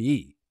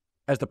WWE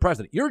as the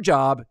president, your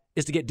job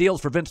is to get deals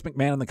for Vince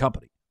McMahon and the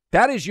company.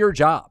 That is your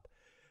job.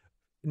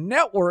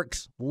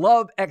 Networks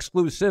love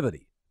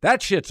exclusivity.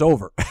 That shit's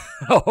over.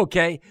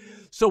 Okay?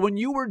 So when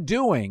you were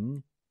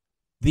doing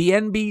the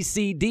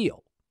NBC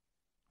deal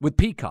with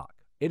Peacock,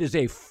 it is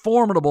a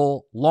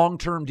formidable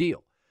long-term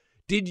deal.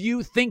 Did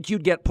you think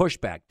you'd get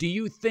pushback? Do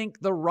you think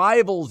the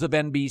rivals of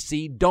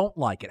NBC don't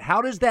like it?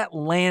 How does that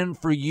land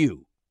for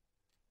you?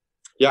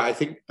 Yeah, I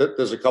think that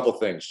there's a couple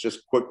things.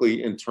 Just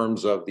quickly, in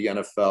terms of the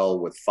NFL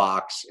with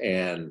Fox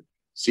and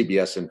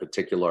CBS in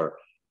particular,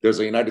 there's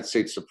a United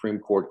States Supreme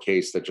Court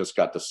case that just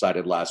got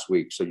decided last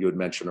week. So you had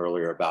mentioned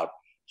earlier about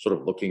sort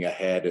of looking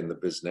ahead in the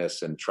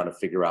business and trying to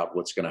figure out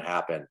what's going to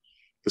happen.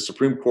 The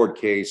Supreme Court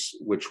case,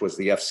 which was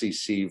the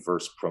FCC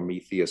versus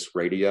Prometheus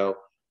Radio,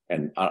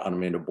 and I don't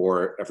mean to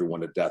bore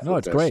everyone to death. No,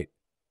 it's great.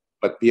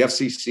 But the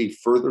FCC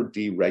further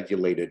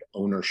deregulated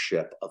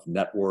ownership of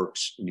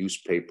networks,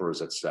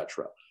 newspapers,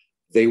 etc.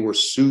 They were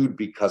sued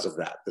because of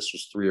that. This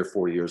was 3 or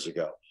 4 years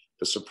ago.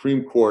 The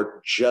Supreme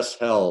Court just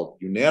held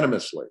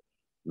unanimously,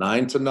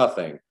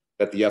 9-0,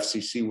 that the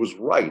FCC was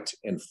right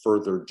in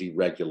further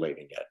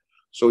deregulating it.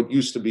 So it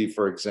used to be,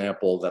 for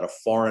example, that a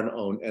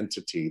foreign-owned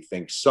entity,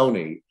 think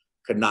Sony,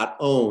 could not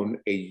own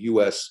a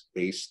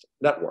US-based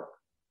network.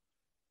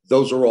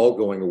 Those are all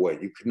going away.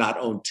 You could not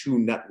own 2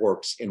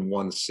 networks in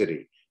one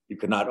city. You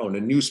could not own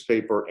a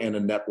newspaper and a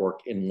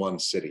network in one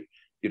city.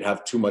 You'd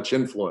have too much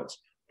influence.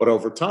 But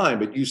over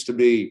time, it used to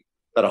be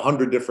that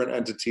 100 different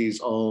entities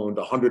owned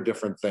 100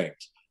 different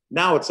things.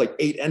 Now it's like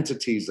 8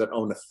 entities that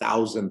own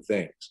 1,000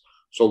 things.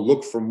 So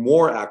look for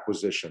more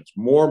acquisitions,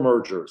 more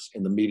mergers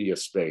in the media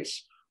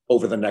space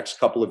over the next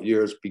couple of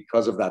years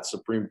because of that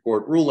Supreme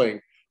Court ruling,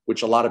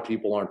 which a lot of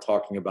people aren't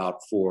talking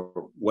about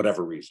for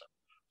whatever reason.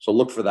 So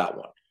look for that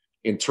one.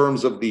 In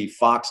terms of the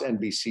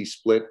Fox-NBC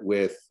split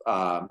with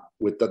the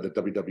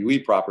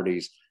WWE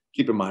properties,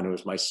 keep in mind it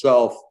was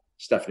myself,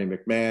 Stephanie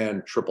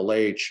McMahon, Triple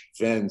H,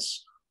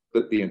 Vince,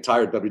 the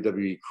entire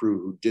WWE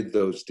crew who did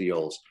those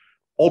deals.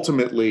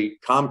 Ultimately,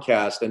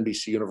 Comcast,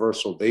 NBC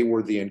Universal, they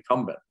were the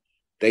incumbent.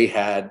 They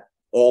had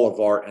all of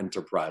our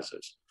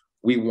enterprises.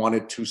 We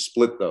wanted to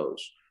split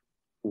those.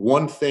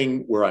 One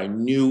thing where I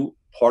knew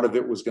part of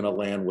it was going to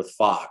land with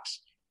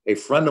Fox, a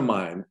friend of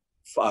mine,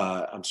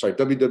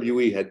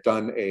 WWE had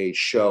done a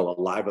show, a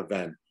live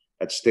event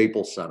at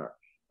Staples Center.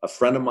 A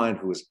friend of mine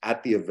who was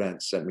at the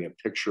event sent me a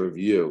picture of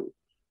you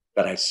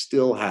that I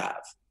still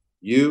have.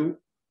 You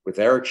with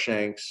Eric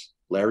Shanks,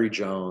 Larry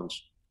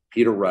Jones,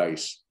 Peter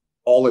Rice,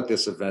 all at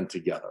this event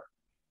together.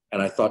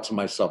 And I thought to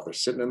myself, they're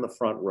sitting in the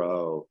front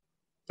row.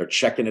 They're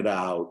checking it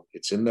out.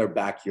 It's in their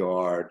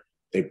backyard.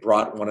 They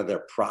brought one of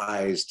their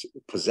prized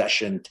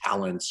possession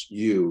talents,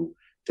 you,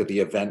 to the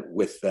event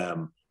with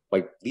them.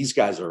 Like, these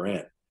guys are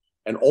in.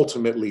 And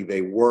ultimately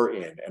they were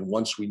in. And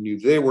once we knew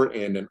they were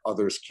in and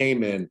others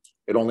came in,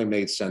 it only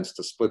made sense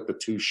to split the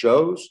two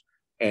shows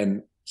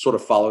and sort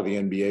of follow the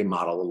NBA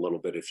model a little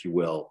bit, if you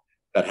will,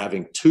 that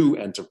having two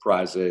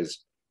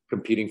enterprises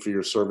competing for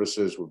your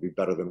services would be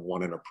better than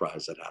one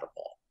enterprise that had them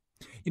all.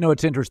 You know,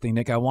 it's interesting,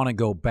 Nick. I want to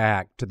go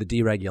back to the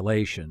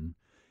deregulation.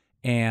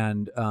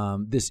 And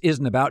this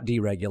isn't about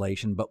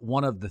deregulation, but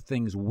one of the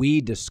things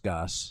we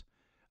discuss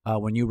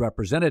when you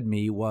represented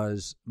me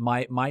was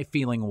my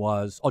feeling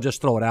was, I'll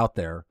just throw it out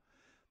there,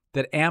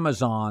 that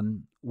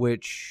Amazon,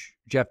 which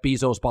Jeff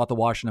Bezos bought the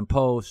Washington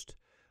Post,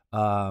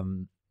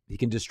 he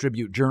can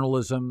distribute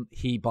journalism.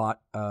 He bought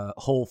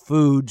Whole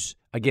Foods,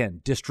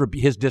 again,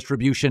 his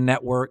distribution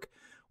network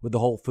with the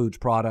Whole Foods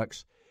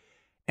products.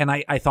 And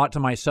I thought to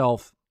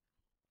myself,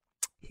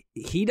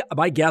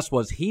 my guess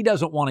was he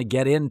doesn't want to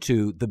get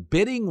into the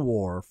bidding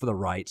war for the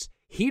rights.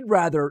 He'd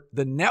rather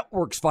the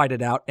networks fight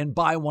it out and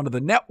buy one of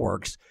the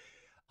networks.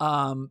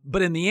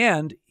 But in the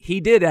end, he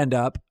did end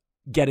up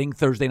getting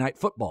Thursday Night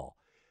Football.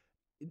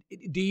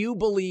 Do you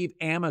believe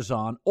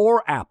Amazon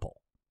or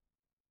Apple?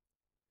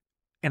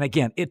 And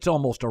again, it's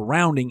almost a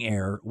rounding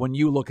error when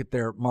you look at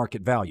their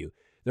market value,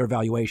 their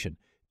valuation.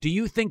 Do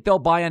you think they'll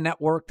buy a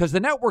network? Because the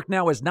network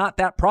now is not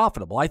that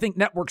profitable. I think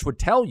networks would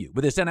tell you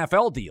with this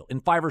NFL deal in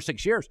 5 or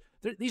 6 years,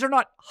 these are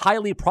not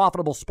highly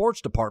profitable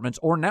sports departments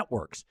or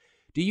networks.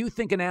 Do you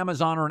think an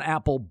Amazon or an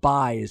Apple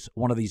buys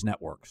one of these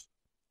networks?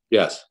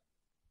 Yes.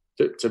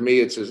 To me,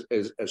 it's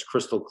as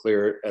crystal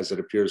clear as it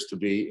appears to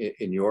be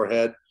in your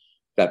head,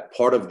 that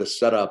part of the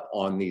setup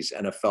on these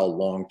NFL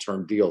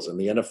long-term deals, and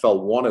the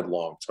NFL wanted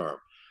long-term,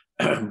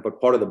 but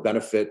part of the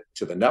benefit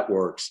to the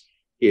networks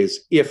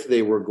is if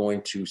they were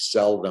going to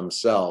sell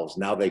themselves,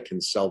 now they can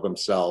sell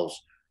themselves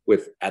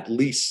with at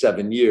least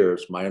 7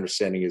 years. My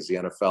understanding is the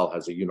NFL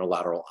has a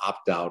unilateral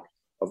opt-out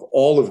of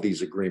all of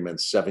these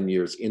agreements 7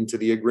 years into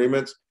the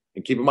agreements.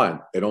 And keep in mind,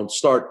 they don't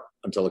start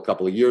until a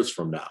couple of years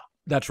from now.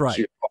 That's right. So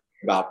you're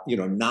talking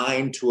about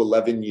 9 to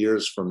 11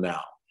 years from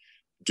now.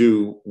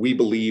 Do we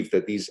believe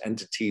that these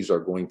entities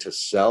are going to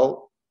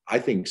sell? I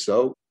think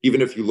so.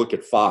 Even if you look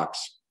at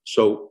Fox.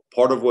 So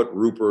part of what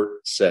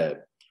Rupert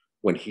said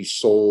when he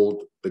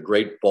sold the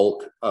great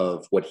bulk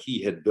of what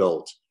he had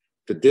built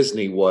to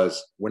Disney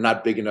was, we're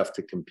not big enough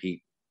to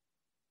compete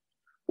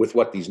with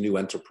what these new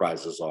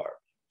enterprises are.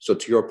 So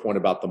to your point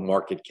about the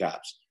market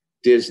caps,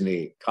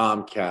 Disney,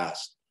 Comcast,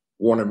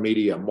 Warner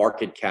Media,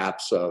 market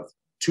caps of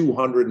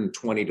 $220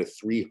 to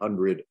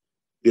 $300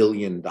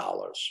 billion.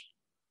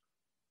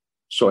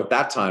 So at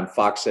that time,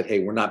 Fox said, hey,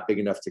 we're not big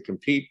enough to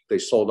compete. They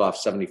sold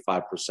off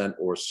 75%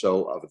 or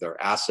so of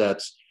their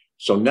assets.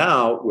 So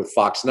now with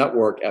Fox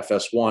Network,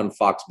 FS1,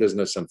 Fox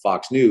Business, and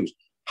Fox News,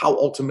 how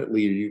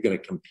ultimately are you going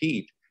to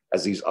compete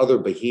as these other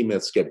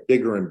behemoths get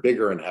bigger and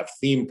bigger and have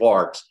theme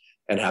parks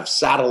and have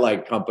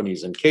satellite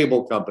companies and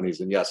cable companies?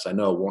 And yes, I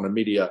know Warner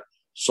Media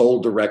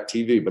sold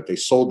DirecTV, but they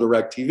sold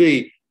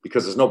DirecTV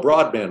because there's no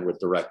broadband with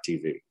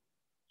DirecTV.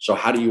 So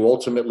how do you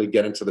ultimately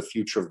get into the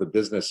future of the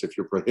business if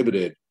you're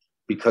prohibited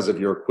because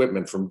of your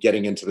equipment from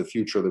getting into the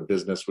future of the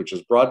business, which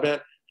is broadband?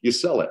 You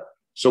sell it.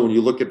 So when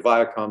you look at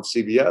Viacom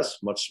CBS,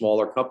 much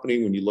smaller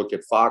company. When you look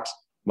at Fox,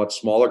 much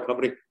smaller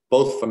company,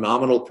 both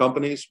phenomenal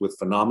companies with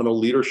phenomenal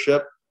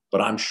leadership.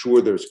 But I'm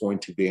sure there's going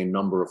to be a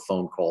number of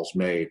phone calls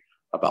made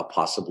about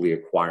possibly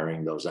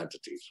acquiring those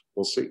entities.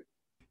 We'll see.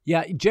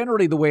 Yeah,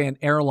 generally the way in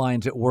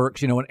airlines it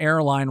works, an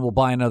airline will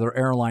buy another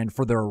airline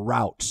for their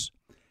routes.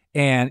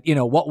 And,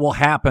 what will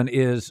happen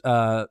is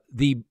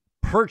the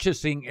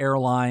purchasing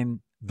airline,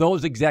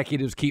 those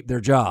executives keep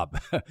their job.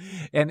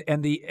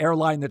 and the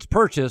airline that's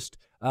purchased,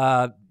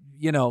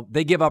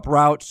 they give up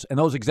routes and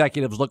those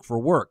executives look for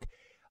work.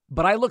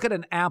 But I look at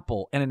an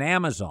Apple and an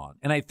Amazon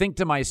and I think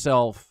to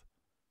myself,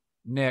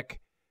 Nick,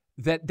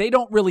 that they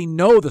don't really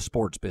know the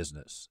sports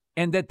business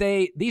and that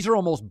these are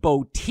almost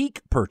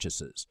boutique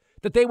purchases,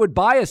 that they would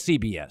buy a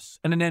CBS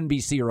and an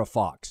NBC or a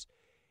Fox.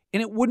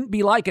 And it wouldn't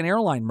be like an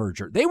airline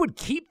merger. They would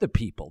keep the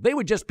people. They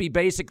would just be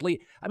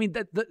basically,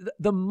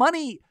 the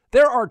money,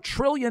 there are $1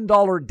 trillion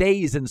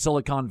days in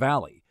Silicon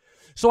Valley.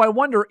 So I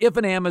wonder if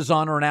an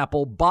Amazon or an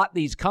Apple bought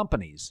these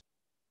companies,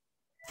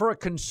 for a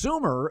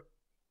consumer,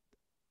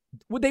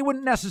 they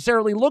wouldn't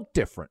necessarily look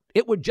different.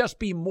 It would just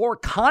be more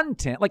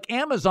content. Like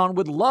Amazon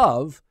would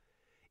love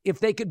if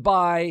they could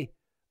buy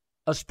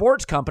a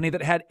sports company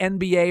that had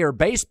NBA or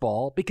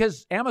baseball,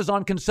 because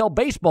Amazon can sell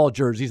baseball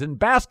jerseys and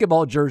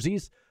basketball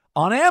jerseys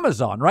on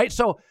Amazon, right?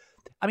 So,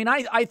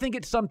 I think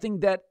it's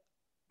something that,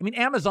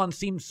 Amazon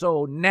seems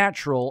so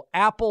natural.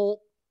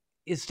 Apple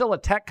is still a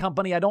tech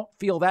company. I don't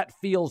feel that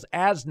feels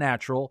as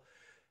natural.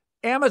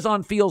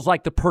 Amazon feels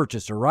like the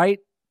purchaser, right?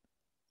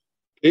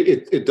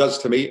 It does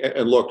to me.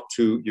 And look,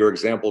 to your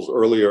examples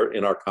earlier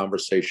in our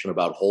conversation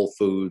about Whole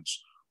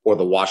Foods or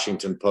the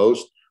Washington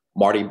Post,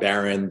 Marty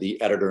Baron, the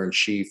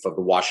editor-in-chief of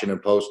the Washington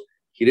Post,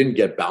 he didn't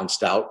get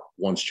bounced out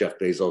once Jeff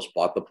Bezos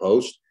bought the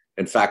Post.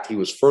 In fact, he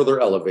was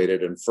further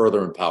elevated and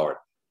further empowered.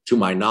 To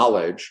my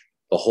knowledge,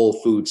 the Whole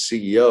Foods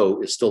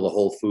CEO is still the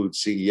Whole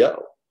Foods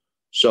CEO.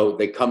 So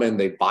they come in,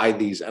 they buy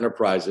these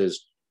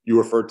enterprises You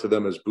referred to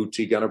them as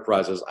boutique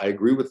enterprises. I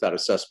agree with that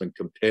assessment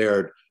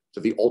compared to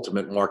the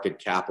ultimate market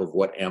cap of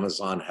what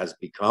Amazon has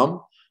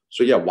become.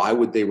 So yeah, why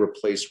would they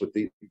replace with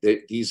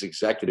these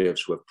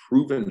executives who have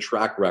proven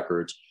track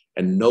records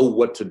and know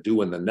what to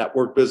do in the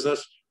network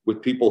business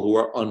with people who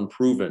are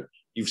unproven?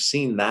 You've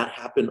seen that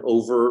happen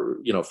over,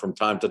 from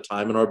time to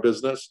time in our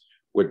business,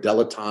 where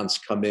dilettantes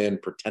come in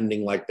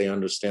pretending like they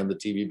understand the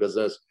TV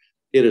business.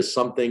 It is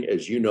something,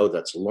 as you know,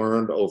 that's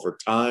learned over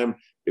time.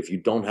 If you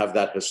don't have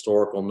that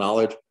historical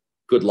knowledge,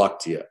 good luck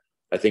to you.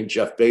 I think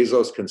Jeff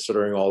Bezos,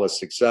 considering all his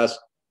success,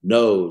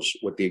 knows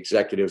what the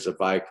executives of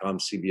Viacom,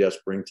 CBS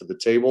bring to the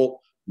table,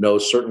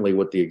 knows certainly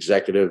what the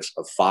executives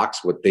of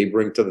Fox, what they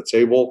bring to the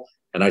table.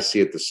 And I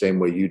see it the same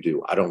way you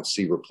do. I don't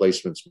see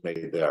replacements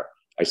made there.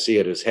 I see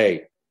it as,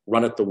 hey,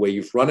 run it the way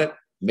you've run it,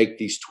 make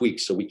these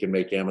tweaks so we can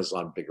make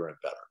Amazon bigger and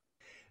better.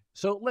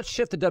 So let's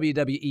shift to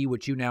WWE,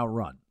 which you now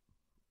run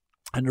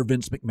under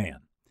Vince McMahon.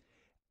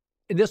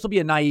 And this will be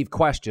a naive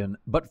question,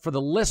 but for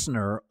the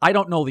listener, I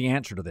don't know the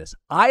answer to this.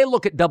 I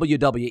look at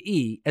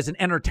WWE as an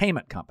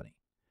entertainment company.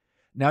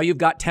 Now you've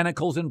got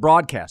tentacles in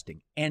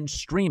broadcasting and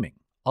streaming,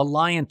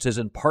 alliances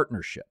and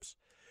partnerships.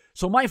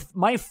 So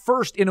my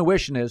first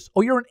intuition is,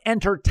 you're an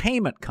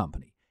entertainment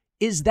company.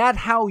 Is that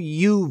how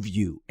you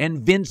view and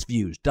Vince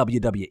views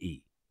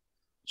WWE?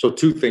 So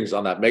two things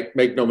on that.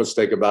 Make no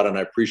mistake about it, and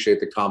I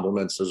appreciate the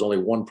compliments. There's only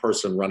one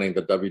person running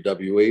the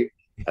WWE,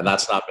 and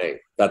that's not me.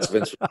 That's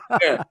Vince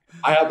McMahon.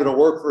 I happen to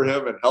work for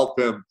him and help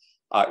him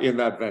in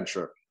that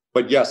venture.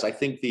 But yes, I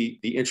think the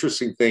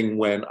interesting thing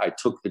when I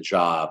took the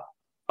job,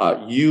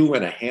 you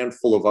and a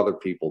handful of other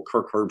people,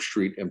 Kirk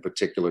Herbstreit in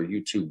particular,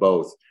 you two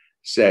both,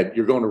 said,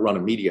 you're going to run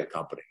a media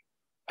company.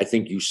 I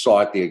think you saw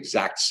it the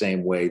exact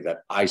same way that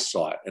I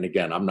saw it. And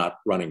again, I'm not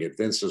running it.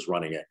 Vince is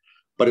running it.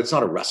 But it's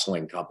not a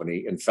wrestling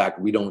company. In fact,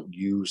 we don't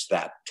use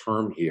that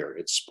term here.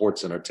 It's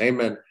sports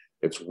entertainment.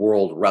 It's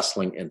World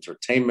Wrestling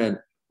Entertainment,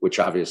 which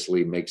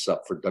obviously makes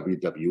up for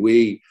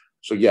WWE.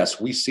 So yes,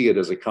 we see it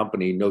as a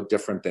company no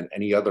different than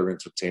any other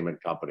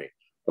entertainment company.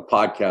 The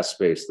podcast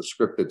space, the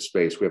scripted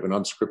space. We have an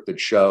unscripted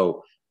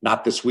show,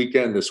 not this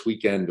weekend. This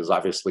weekend is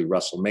obviously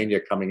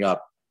WrestleMania coming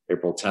up,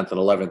 April 10th and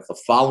 11th. The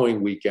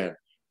following weekend,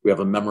 we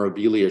have a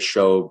memorabilia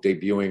show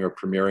debuting or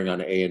premiering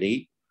on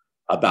A&E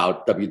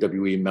about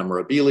WWE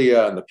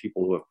memorabilia and the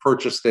people who have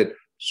purchased it,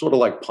 sort of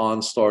like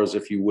Pawn Stars,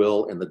 if you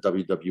will, in the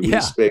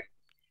WWE space.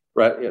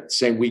 Right.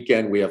 Same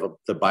weekend, we have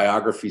the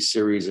biography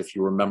series, if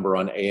you remember,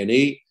 on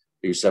A&E.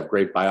 They used to have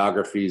great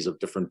biographies of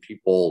different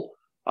people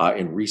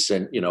in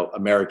recent,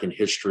 American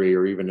history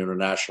or even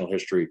international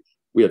history.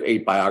 We have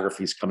 8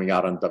 biographies coming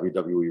out on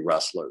WWE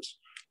wrestlers.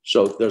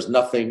 So there's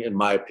nothing, in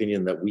my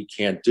opinion, that we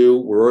can't do.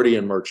 We're already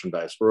in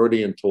merchandise. We're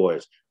already in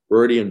toys. We're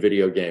already in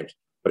video games.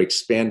 But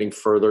expanding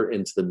further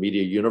into the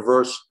media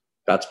universe,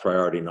 that's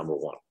priority number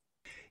one.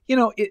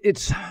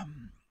 It's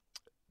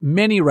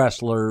many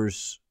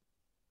wrestlers.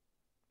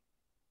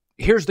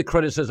 Here's the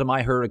criticism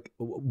I heard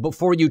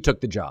before you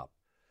took the job.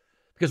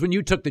 Because when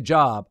you took the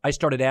job, I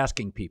started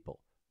asking people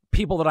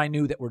that I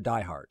knew that were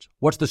diehards,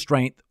 what's the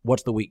strength?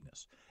 What's the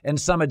weakness? And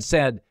some had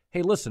said,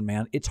 hey, listen,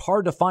 man, it's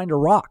hard to find a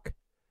Rock.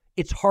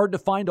 It's hard to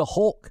find a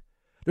Hulk.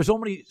 There's so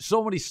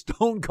many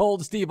Stone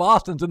Cold Steve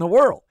Austins in the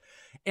world.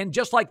 And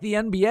just like the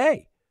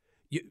NBA,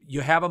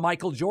 you have a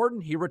Michael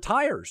Jordan, he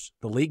retires.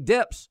 The league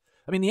dips.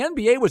 I mean, the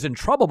NBA was in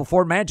trouble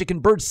before Magic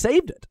and Bird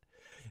saved it.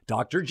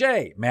 Dr.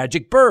 J,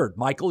 Magic Bird,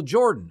 Michael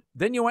Jordan.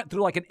 Then you went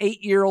through like an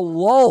 8-year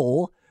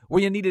lull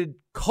where you needed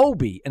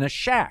Kobe and a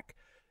Shaq.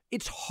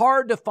 It's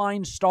hard to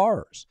find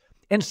stars.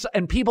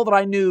 And people that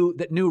I knew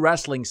that knew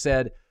wrestling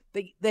said,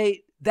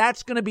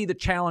 that's going to be the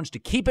challenge, to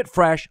keep it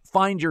fresh,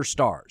 find your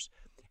stars.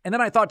 And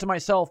then I thought to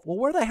myself, well,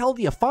 where the hell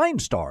do you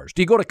find stars?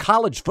 Do you go to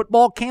college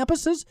football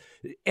campuses,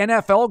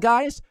 NFL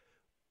guys?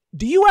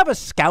 Do you have a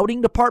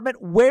scouting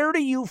department? Where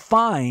do you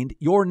find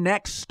your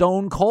next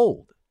Stone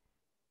Cold?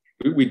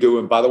 We do.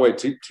 And by the way,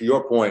 to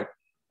your point,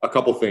 a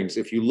couple things.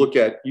 If you look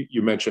at,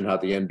 you mentioned how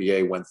the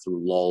NBA went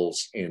through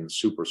lulls in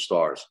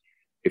superstars.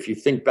 If you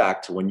think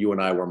back to when you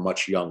and I were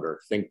much younger,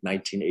 think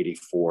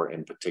 1984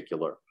 in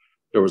particular,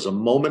 there was a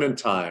moment in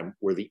time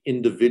where the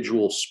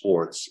individual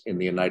sports in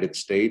the United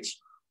States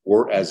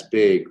were as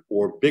big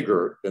or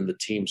bigger than the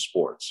team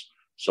sports.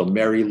 So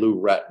Mary Lou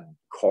Retton,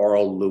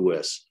 Carl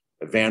Lewis,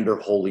 Evander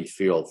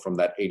Holyfield from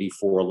that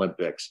 84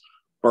 Olympics.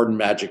 Bird and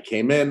Magic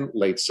came in,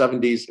 late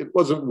 70s. It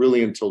wasn't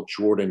really until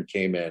Jordan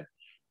came in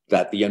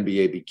that the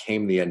NBA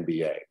became the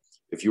NBA.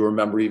 If you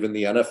remember even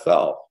the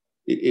NFL,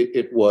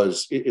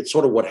 it's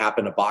sort of what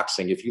happened to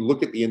boxing. If you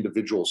look at the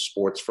individual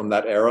sports from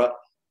that era,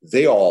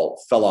 they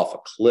all fell off a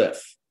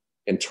cliff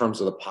in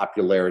terms of the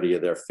popularity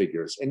of their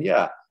figures. And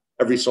yeah,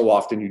 every so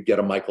often you'd get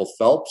a Michael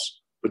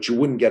Phelps, but you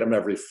wouldn't get him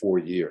every 4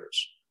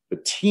 years. The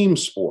team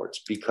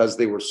sports, because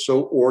they were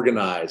so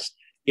organized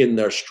in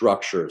their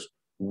structures,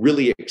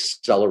 really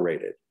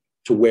accelerated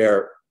to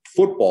where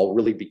football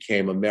really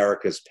became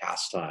America's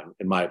pastime,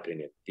 in my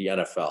opinion, the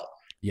NFL.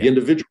 Yeah. The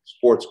individual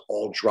sports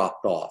all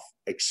dropped off,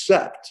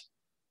 except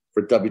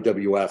for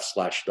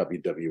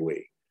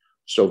WWF/WWE.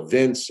 So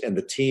Vince and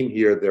the team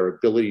here, their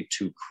ability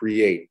to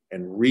create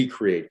and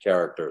recreate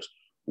characters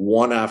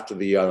one after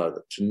the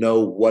other, to know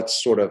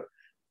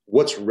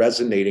what's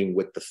resonating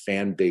with the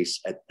fan base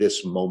at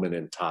this moment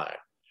in time.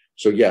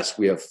 So yes,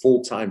 we have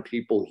full-time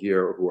people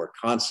here who are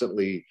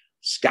constantly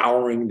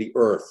scouring the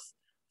earth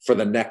for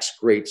the next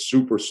great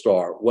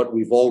superstar. What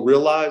we've all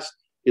realized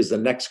is the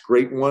next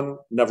great one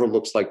never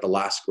looks like the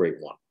last great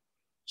one.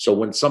 So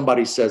when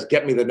somebody says,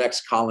 get me the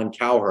next Colin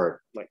Cowherd,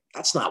 like,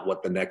 that's not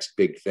what the next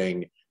big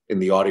thing in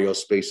the audio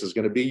space is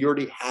going to be. You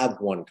already have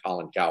one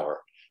Colin Cowherd.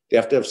 They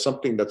have to have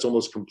something that's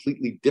almost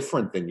completely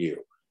different than you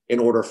in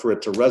order for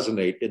it to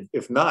resonate.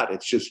 If not,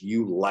 it's just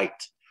you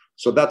light.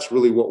 So that's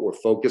really what we're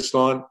focused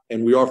on.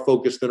 And we are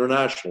focused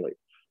internationally,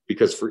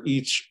 because for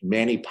each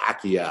Manny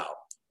Pacquiao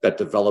that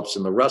develops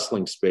in the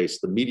wrestling space,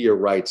 the media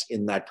rights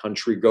in that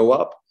country go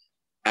up,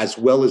 as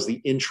well as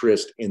the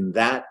interest in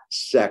that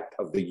sect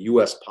of the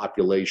U.S.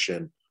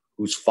 population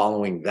who's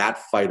following that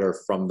fighter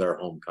from their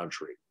home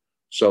country.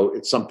 So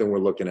it's something we're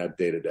looking at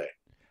day to day.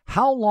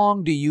 How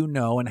long do you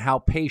know, and how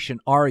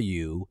patient are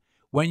you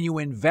when you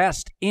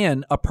invest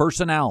in a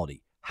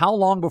personality? How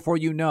long before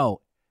you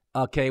know,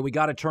 okay, we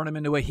got to turn him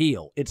into a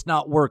heel? It's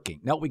not working.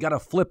 No, we got to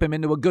flip him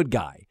into a good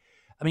guy.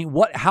 I mean,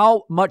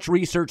 how much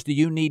research do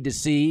you need to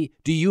see?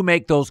 Do you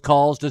make those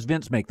calls? Does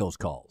Vince make those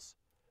calls?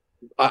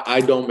 I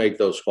don't make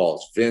those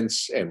calls.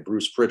 Vince and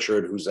Bruce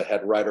Pritchard, who's a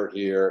head writer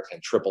here,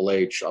 and Triple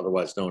H,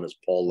 otherwise known as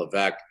Paul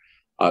Levesque,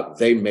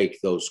 they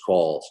make those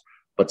calls.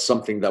 But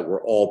something that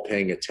we're all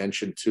paying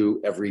attention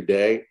to every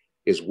day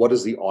is, what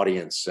is the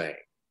audience saying?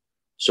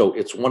 So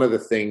it's one of the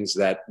things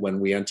that when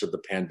we entered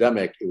the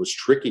pandemic, it was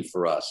tricky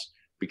for us,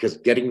 because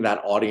getting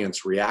that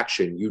audience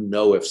reaction,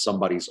 if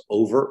somebody's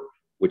over,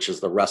 which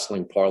is the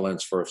wrestling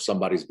parlance for if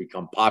somebody's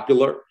become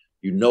popular,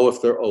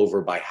 if they're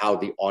over by how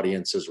the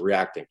audience is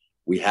reacting.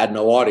 We had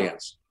no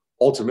audience.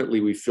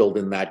 Ultimately, we filled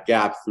in that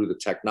gap through the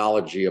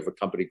technology of a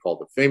company called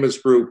The Famous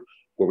Group,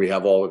 where we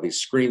have all of these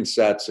screen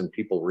sets and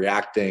people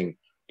reacting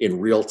in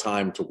real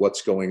time to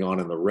what's going on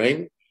in the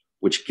ring,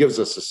 which gives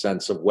us a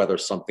sense of whether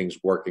something's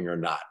working or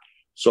not.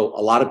 So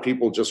a lot of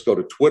people just go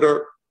to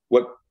Twitter.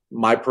 What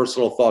my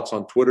personal thoughts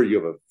on Twitter, you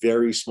have a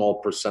very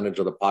small percentage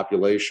of the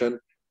population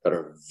that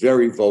are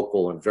very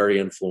vocal and very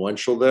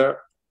influential there.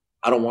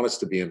 I don't want us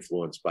to be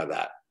influenced by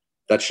that.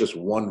 That's just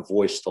one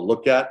voice to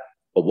look at.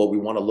 But what we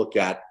want to look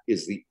at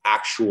is the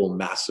actual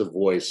massive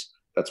voice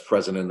that's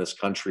present in this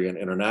country and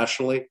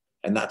internationally,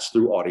 and that's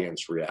through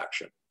audience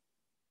reaction.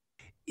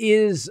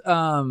 Is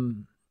a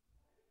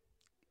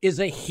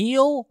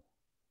heel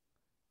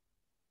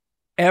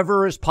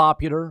ever as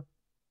popular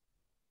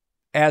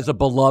as a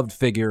beloved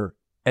figure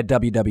at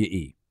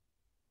WWE?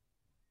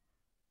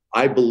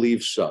 I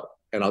believe so,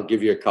 and I'll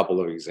give you a couple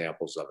of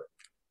examples of it.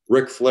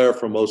 Ric Flair,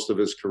 for most of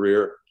his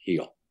career,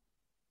 heel.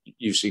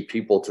 You see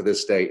people to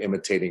this day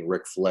imitating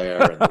Ric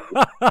Flair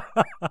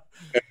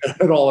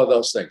and all of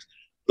those things.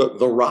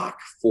 The Rock,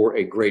 for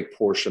a great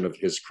portion of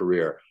his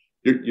career,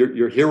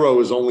 your hero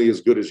is only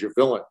as good as your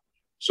villain.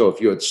 So if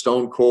you had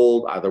Stone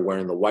Cold either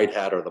wearing the white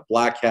hat or the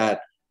black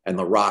hat, and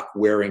The Rock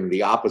wearing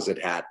the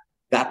opposite hat,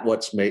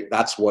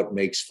 that's what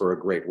makes for a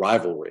great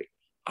rivalry.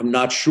 I'm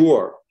not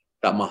sure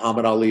that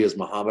Muhammad Ali is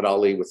Muhammad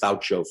Ali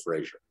without Joe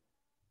Frazier.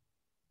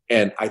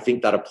 And I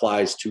think that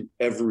applies to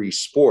every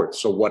sport.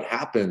 So what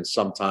happens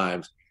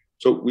sometimes,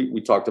 so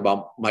we talked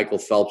about Michael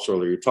Phelps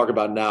earlier. You talk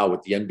about now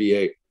with the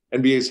NBA.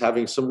 NBA is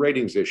having some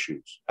ratings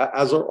issues,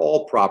 as are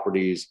all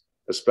properties,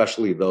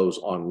 especially those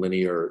on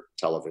linear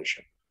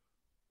television.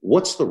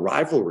 What's the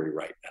rivalry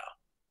right now?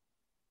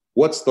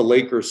 What's the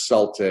Lakers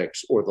Celtics,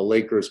 or the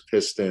Lakers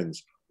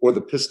Pistons, or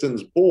the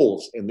Pistons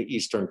Bulls in the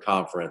Eastern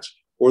Conference,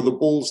 or the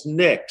Bulls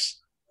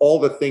Knicks? All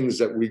the things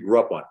that we grew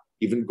up on,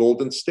 even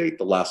Golden State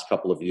the last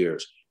couple of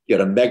years. You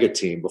had a mega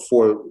team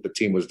before the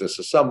team was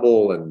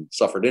disassembled and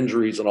suffered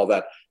injuries and all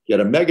that. You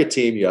had a mega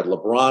team. You had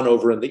LeBron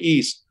over in the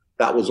East.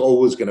 That was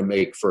always going to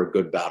make for a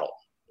good battle.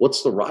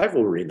 What's the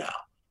rivalry now?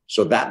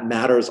 So that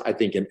matters, I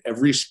think, in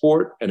every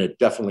sport, and it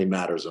definitely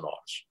matters in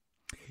ours.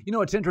 You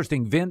know, it's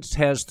interesting. Vince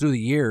has, through the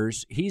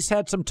years, he's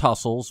had some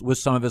tussles with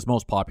some of his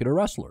most popular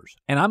wrestlers,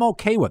 and I'm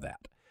okay with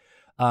that.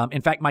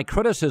 In fact, my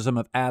criticism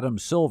of Adam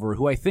Silver,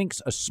 who I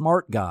think's a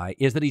smart guy,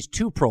 is that he's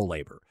too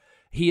pro-labor.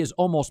 He is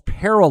almost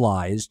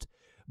paralyzed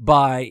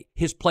by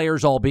his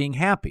players all being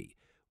happy,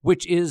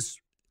 which is,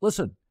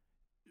 listen,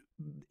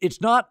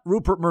 it's not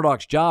Rupert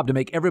Murdoch's job to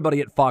make everybody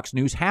at Fox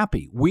News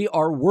happy. We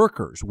are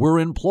workers. We're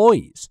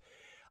employees.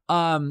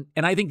 And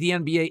I think the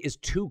NBA is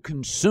too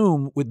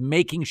consumed with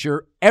making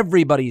sure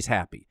everybody's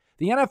happy.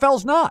 The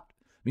NFL's not.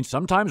 I mean,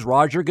 sometimes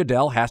Roger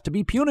Goodell has to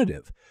be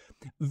punitive.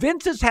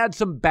 Vince has had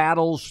some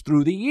battles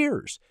through the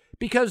years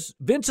because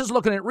Vince is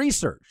looking at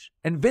research,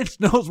 and Vince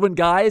knows when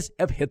guys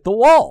have hit the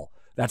wall.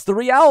 That's the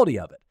reality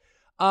of it.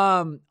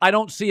 I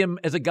don't see him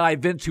as a guy,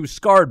 Vince, who's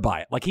scarred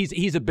by it. Like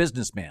he's a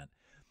businessman.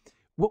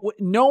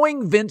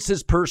 Knowing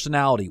Vince's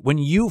personality, when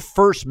you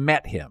first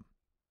met him,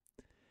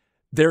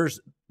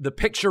 there's the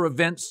picture of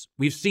Vince.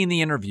 We've seen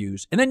the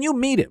interviews, and then you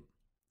meet him.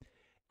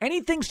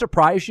 Anything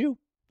surprise you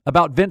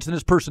about Vince and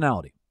his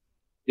personality?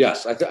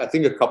 Yes, I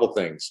think a couple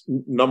things.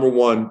 Number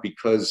one,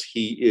 because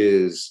he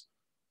is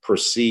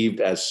perceived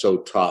as so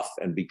tough,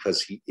 and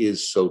because he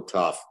is so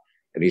tough,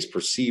 and he's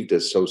perceived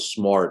as so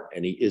smart,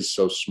 and he is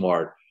so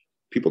smart,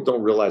 people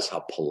don't realize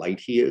how polite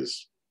he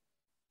is.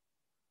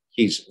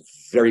 He's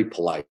very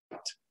polite,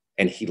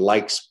 and he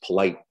likes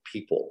polite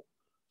people.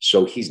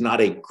 So he's not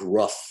a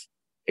gruff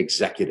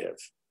executive.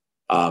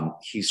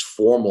 He's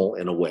formal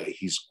in a way.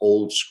 He's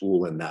old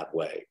school in that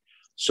way.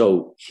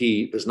 So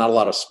there's not a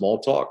lot of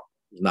small talk.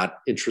 He's not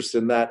interested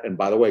in that. And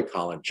by the way,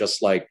 Colin,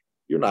 just like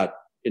you're not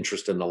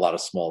interested in a lot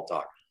of small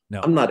talk.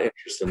 No. I'm not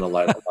interested in a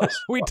lot of small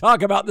We talk.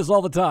 talk about this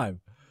all the time.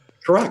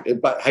 Correct.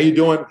 But how you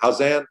doing?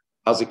 How's Ann?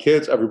 How's the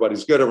kids?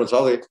 Everybody's good. Everyone's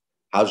healthy.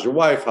 How's your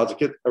wife? How's the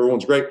kid?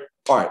 Everyone's great.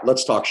 All right,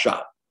 let's talk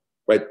shop.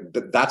 Right.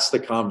 That's the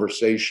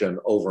conversation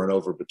over and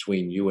over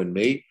between you and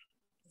me.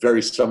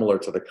 Very similar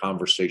to the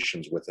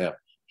conversations with him.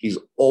 He's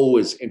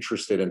always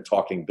interested in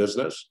talking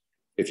business.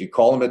 If you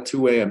call him at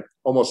 2 a.m.,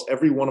 almost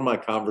every one of my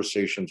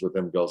conversations with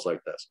him goes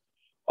like this.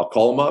 I'll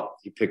call him up.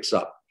 He picks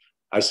up.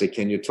 I say,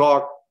 can you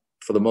talk?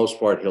 For the most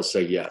part, he'll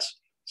say yes.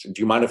 So,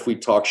 do you mind if we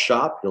talk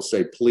shop? He'll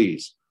say,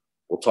 please.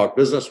 We'll talk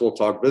business. We'll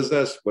talk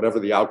business. Whatever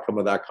the outcome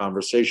of that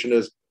conversation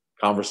is,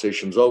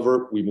 conversation's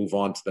over. We move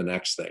on to the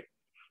next thing.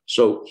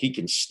 So he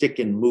can stick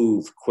and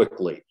move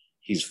quickly.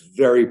 He's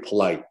very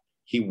polite.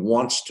 He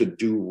wants to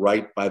do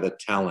right by the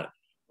talent.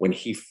 When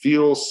he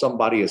feels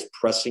somebody is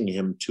pressing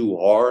him too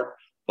hard,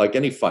 like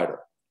any fighter,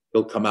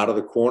 he'll come out of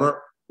the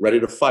corner ready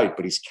to fight,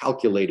 but he's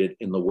calculated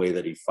in the way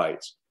that he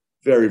fights.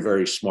 Very,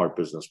 very smart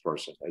business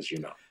person, as you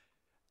know.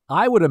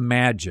 I would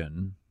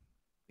imagine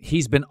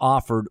he's been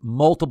offered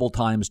multiple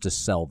times to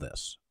sell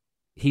this.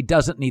 He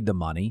doesn't need the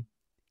money.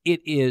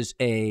 It is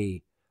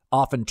a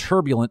often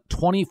turbulent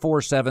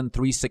 24/7,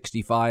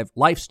 365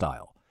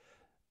 lifestyle.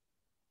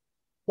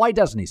 Why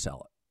doesn't he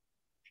sell it?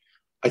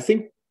 I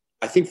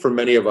think for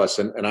many of us,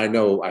 and I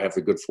know I have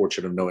the good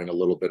fortune of knowing a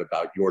little bit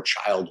about your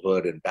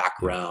childhood and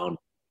background,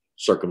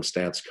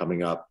 circumstance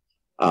coming up.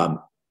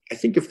 I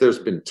think if there's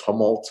been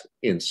tumult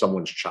in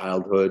someone's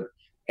childhood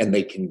and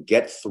they can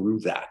get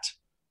through that,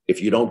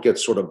 if you don't get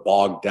sort of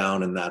bogged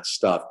down in that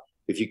stuff,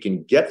 if you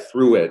can get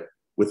through it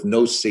with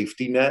no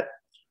safety net,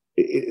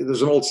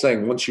 there's an old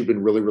saying, once you've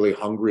been really, really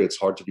hungry, it's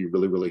hard to be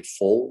really, really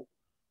full.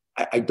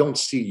 I don't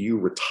see you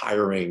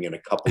retiring in a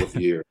couple of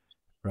years.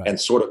 Right.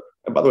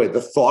 And by the way,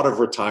 the thought of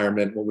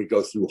retirement when we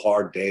go through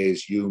hard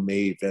days, you,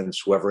 me,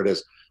 Vince, whoever it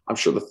is, I'm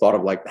sure the thought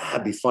of like,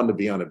 it'd be fun to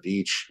be on a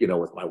beach,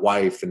 with my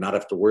wife and not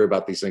have to worry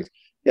about these things.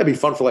 Yeah, it'd be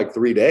fun for like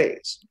 3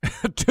 days.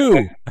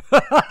 2.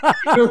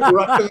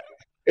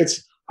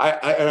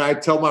 I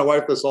tell my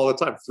wife this all the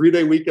time.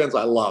 3-day weekends,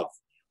 I love.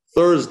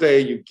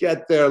 Thursday, you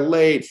get there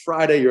late.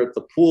 Friday, you're at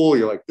the pool.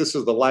 You're like, this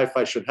is the life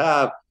I should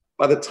have.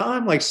 By the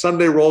time like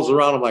Sunday rolls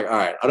around, I'm like, all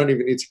right, I don't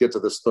even need to get to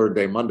this third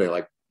day Monday.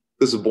 Like,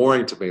 this is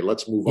boring to me.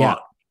 Let's move on.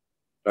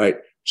 Right.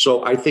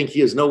 So I think he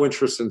has no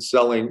interest in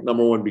selling,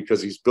 number one,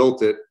 because he's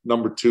built it.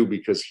 Number two,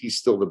 because he's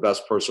still the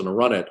best person to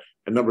run it.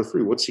 And number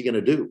three, what's he going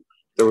to do?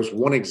 There was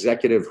one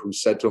executive who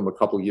said to him a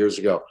couple of years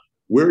ago,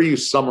 where are you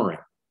summering?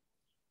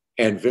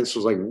 And Vince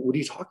was like, what are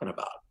you talking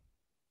about?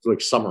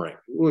 Like summering.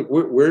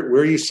 Where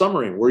are you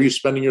summering? Where are you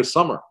spending your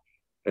summer?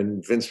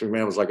 And Vince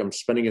McMahon was like, I'm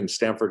spending in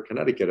Stamford,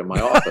 Connecticut in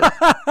my office.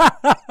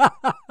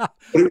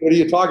 What are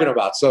you talking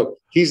about? So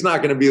he's not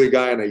going to be the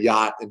guy on a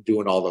yacht and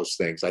doing all those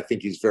things. I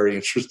think he's very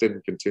interested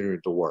in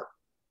continuing to work.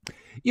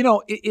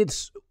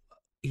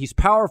 He's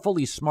powerful,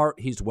 he's smart,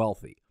 he's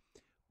wealthy.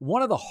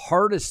 One of the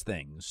hardest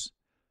things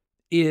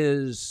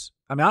is,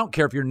 I don't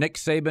care if you're Nick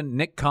Saban,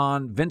 Nick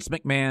Khan, Vince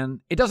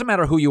McMahon, it doesn't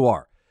matter who you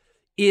are,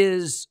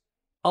 is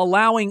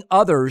allowing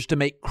others to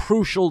make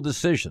crucial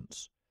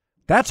decisions.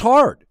 That's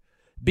hard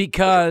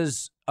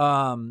because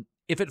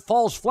if it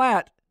falls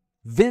flat,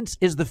 Vince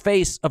is the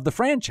face of the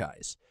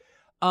franchise.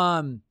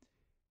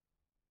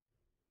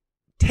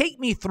 Take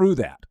me through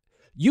that.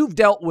 You've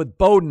dealt with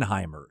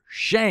Bodenheimer,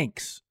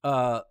 Shanks,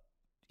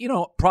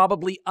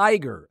 probably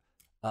Iger,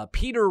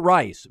 Peter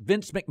Rice,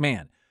 Vince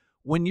McMahon.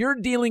 When you're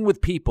dealing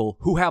with people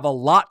who have a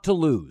lot to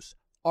lose,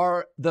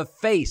 are the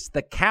face,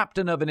 the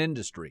captain of an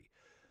industry,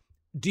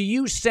 do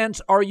you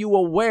sense, are you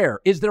aware,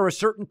 is there a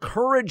certain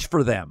courage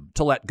for them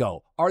to let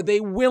go? Are they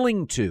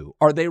willing to?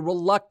 Are they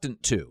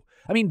reluctant to?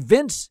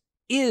 Vince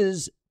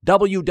is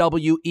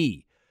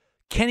WWE.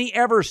 Can he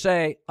ever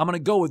say, I'm going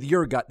to go with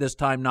your gut this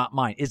time, not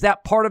mine? Is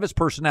that part of his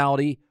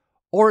personality,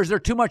 or is there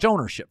too much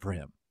ownership for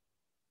him?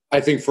 I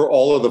think for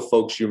all of the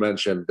folks you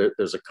mentioned,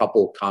 there's a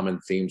couple common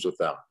themes with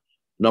them.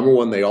 Number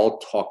one, they all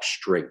talk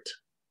straight.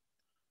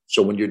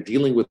 So when you're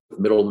dealing with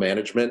middle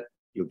management,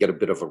 you'll get a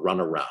bit of a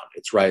runaround.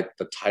 It's right.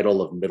 The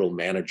title of middle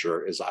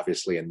manager is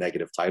obviously a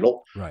negative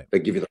title. Right. They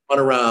give you the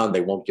runaround. They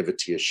won't give it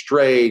to you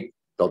straight.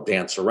 They'll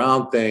dance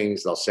around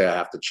things. They'll say, I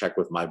have to check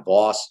with my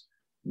boss.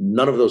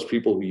 None of those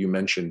people who you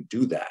mentioned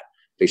do that.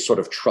 They sort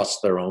of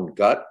trust their own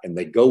gut and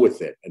they go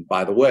with it. And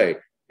by the way,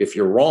 if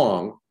you're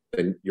wrong,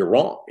 then you're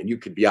wrong and you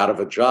could be out of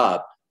a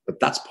job, but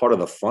that's part of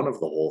the fun of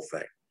the whole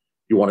thing.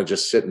 You want to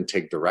just sit and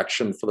take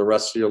direction for the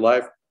rest of your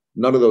life.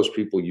 None of those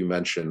people you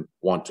mentioned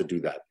want to do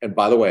that. And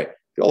by the way,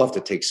 they all have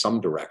to take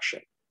some direction.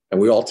 And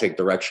we all take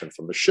direction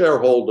from the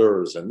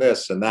shareholders and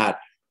this and that.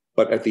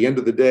 But at the end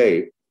of the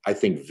day, I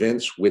think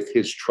Vince, with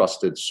his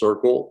trusted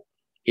circle,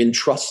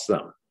 entrusts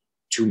them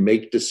to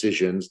make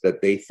decisions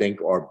that they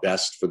think are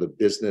best for the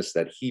business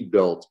that he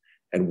built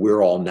and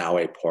we're all now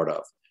a part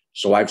of.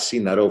 So I've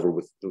seen that over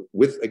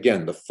with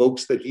again, the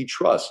folks that he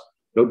trusts,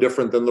 no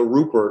different than the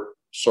Rupert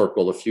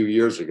circle a few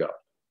years ago.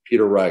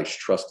 Peter Reich,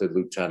 trusted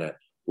lieutenant.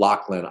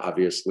 Lachlan,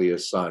 obviously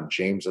his son.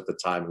 James at the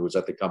time, who was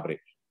at the company.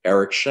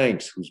 Eric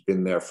Shanks, who's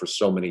been there for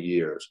so many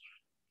years.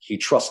 He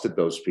trusted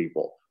those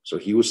people. So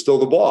he was still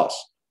the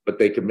boss, but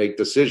they could make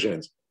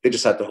decisions. They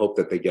just had to hope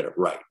that they get it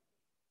right.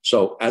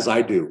 So as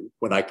I do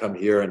when I come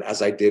here, and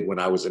as I did when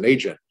I was an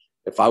agent,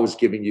 if I was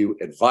giving you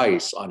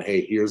advice on,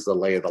 hey, here's the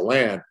lay of the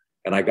land,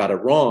 and I got it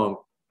wrong,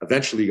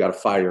 eventually you got to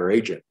fire your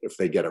agent if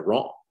they get it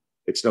wrong.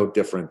 It's no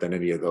different than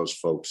any of those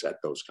folks at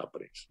those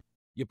companies.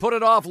 You put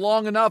it off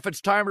long enough,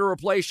 it's time to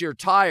replace your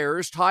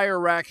tires. Tire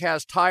Rack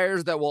has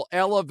tires that will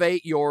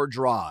elevate your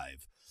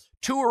drive.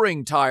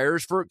 Touring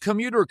tires for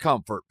commuter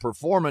comfort,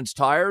 performance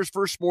tires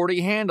for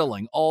sporty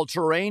handling,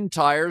 all-terrain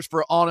tires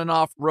for on- and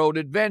off-road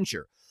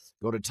adventure.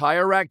 Go to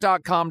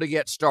TireRack.com to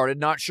get started.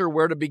 Not sure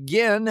where to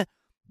begin?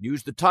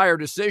 Use the Tire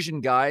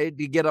Decision Guide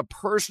to get a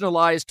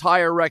personalized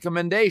tire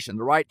recommendation,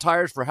 the right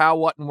tires for how,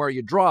 what, and where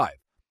you drive.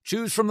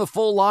 Choose from the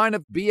full line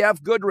of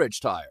BF Goodrich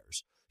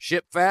tires.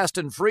 Ship fast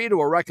and free to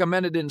a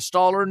recommended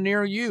installer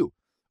near you.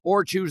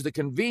 Or choose the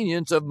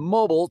convenience of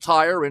mobile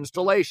tire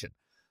installation.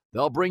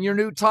 They'll bring your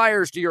new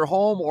tires to your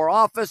home or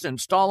office and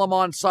install them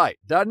on site.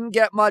 Doesn't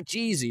get much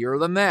easier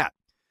than that.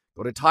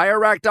 Go to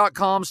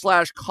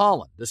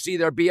TireRack.com/Colin to see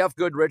their BF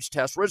Goodrich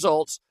test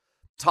results,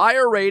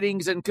 tire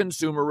ratings, and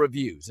consumer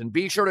reviews. And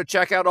be sure to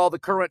check out all the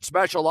current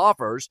special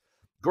offers.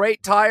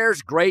 Great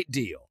tires, great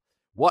deal.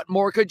 What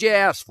more could you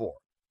ask for?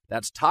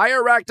 That's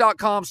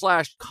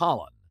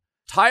TireRack.com/Colin.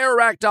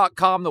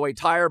 TireRack.com, the way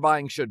tire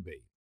buying should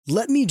be.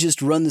 "Let me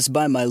just run this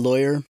by my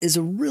lawyer" is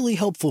a really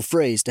helpful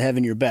phrase to have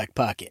in your back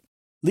pocket.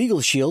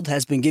 Legal Shield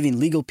has been giving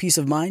legal peace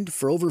of mind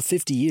for over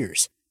 50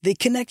 years. They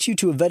connect you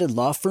to a vetted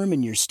law firm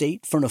in your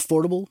state for an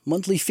affordable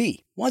monthly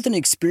fee. Want an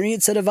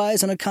experienced set of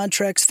eyes on a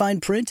contract's fine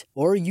print?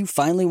 Or you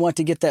finally want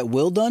to get that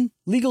will done?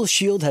 Legal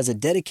Shield has a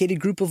dedicated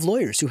group of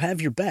lawyers who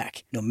have your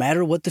back, no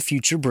matter what the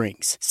future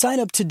brings. Sign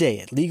up today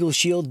at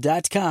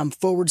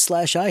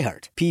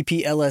LegalShield.com/iHeart.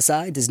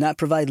 PPLSI does not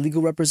provide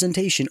legal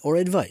representation or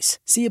advice.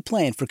 See a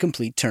plan for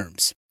complete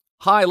terms.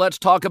 Hi, let's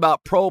talk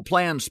about Pro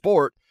Plan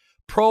Sport.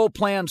 Pro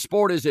Plan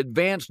Sport is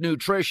advanced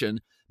nutrition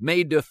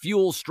made to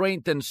fuel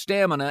strength and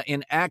stamina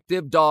in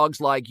active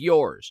dogs like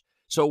yours.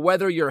 So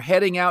whether you're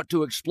heading out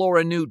to explore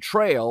a new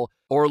trail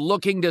or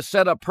looking to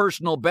set a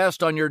personal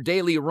best on your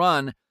daily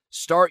run,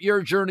 start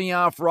your journey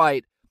off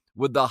right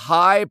with the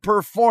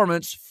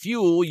high-performance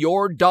fuel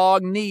your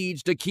dog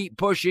needs to keep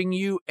pushing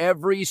you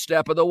every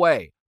step of the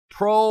way.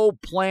 Pro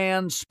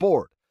Plan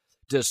Sport.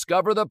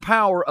 Discover the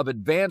power of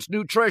advanced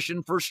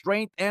nutrition for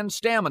strength and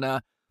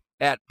stamina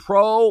at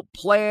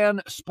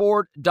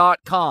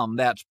ProPlansport.com.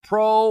 That's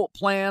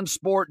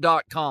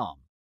ProPlansport.com.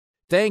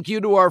 Thank you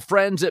to our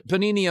friends at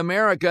Panini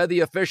America, the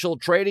official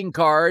trading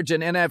cards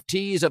and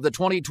NFTs of the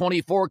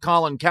 2024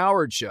 Colin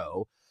Cowherd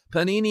Show.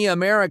 Panini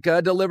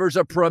America delivers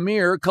a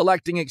premier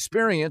collecting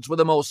experience with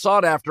the most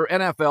sought-after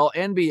NFL,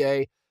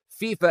 NBA,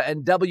 FIFA,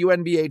 and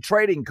WNBA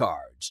trading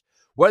cards.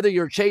 Whether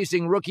you're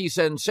chasing rookie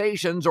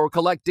sensations or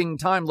collecting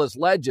timeless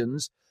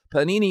legends,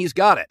 Panini's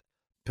got it.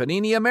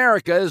 Panini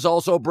America is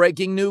also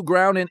breaking new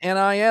ground in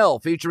NIL,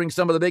 featuring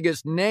some of the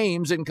biggest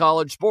names in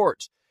college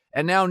sports.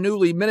 And now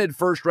newly minted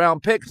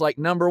first-round picks like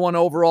number 1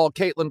 overall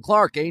Caitlin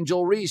Clark,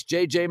 Angel Reese,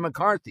 J.J.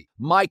 McCarthy,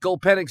 Michael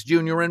Penix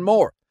Jr., and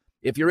more.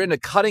 If you're into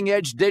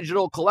cutting-edge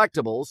digital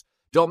collectibles,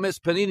 don't miss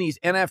Panini's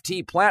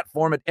NFT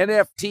platform at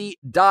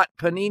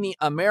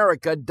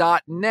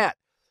nft.paniniamerica.net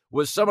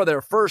with some of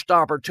their first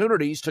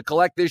opportunities to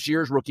collect this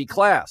year's rookie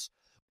class.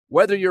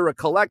 Whether you're a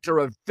collector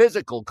of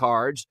physical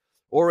cards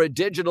or a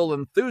digital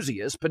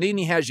enthusiast,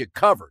 Panini has you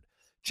covered.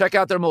 Check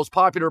out their most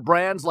popular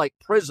brands like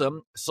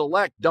Prism,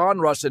 Select,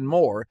 Donruss, and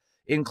more,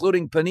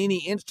 including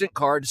Panini Instant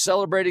Cards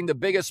celebrating the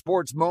biggest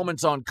sports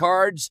moments on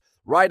cards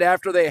right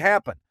after they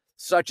happen,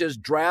 such as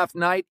Draft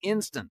Night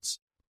Instants.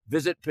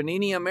 Visit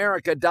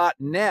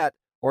PaniniAmerica.net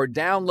or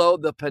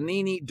download the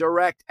Panini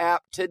Direct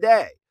app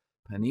today.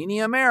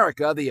 Panini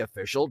America, the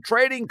official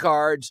trading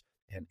cards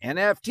and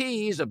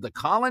NFTs of the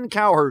Colin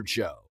Cowherd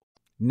Show.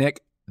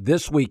 Nick,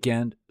 this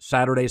weekend,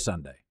 Saturday,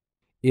 Sunday,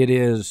 it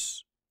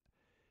is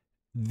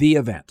the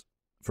event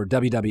for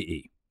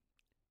WWE.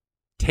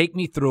 Take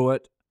me through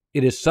it.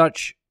 It is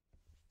such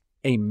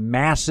a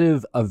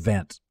massive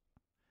event.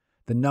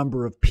 The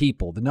number of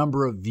people, the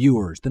number of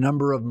viewers, the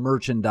number of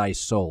merchandise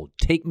sold.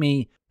 Take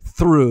me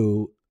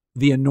through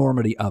the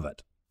enormity of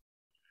it.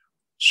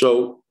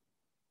 So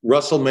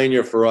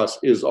WrestleMania for us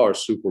is our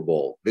Super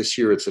Bowl. This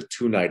year it's a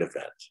 2-night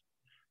event.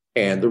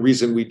 And the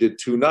reason we did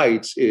 2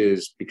 nights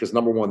is because,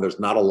 number one, there's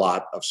not a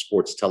lot of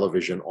sports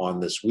television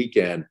on this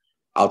weekend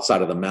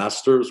outside of the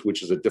Masters,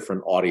 which is a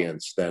different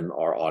audience than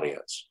our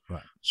audience.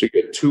 Right. So you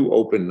get 2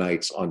 open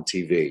nights on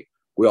TV.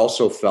 we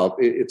also felt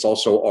it's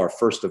also our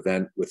first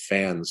event with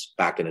fans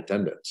back in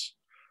attendance.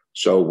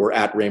 So we're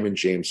at Raymond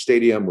James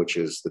Stadium, which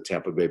is the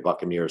Tampa Bay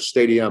Buccaneers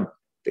Stadium.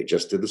 They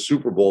just did the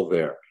Super Bowl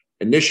there.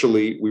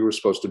 Initially, we were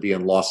supposed to be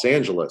in Los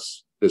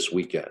Angeles this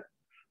weekend.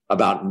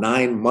 About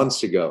 9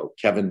 months ago,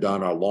 Kevin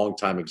Dunn, our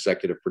longtime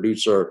executive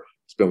producer,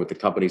 has been with the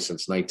company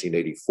since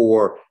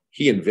 1984.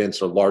 He and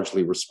Vince are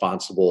largely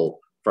responsible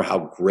for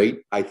how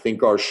great I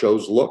think our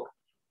shows look,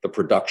 the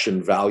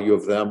production value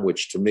of them,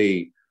 which to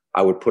me,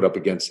 I would put up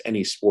against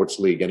any sports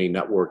league, any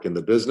network in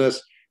the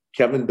business.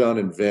 Kevin Dunn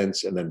and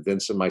Vince, and then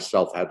Vince and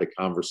myself had the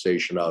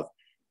conversation of,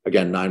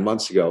 again, 9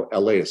 months ago,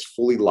 LA is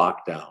fully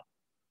locked down.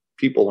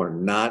 People are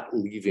not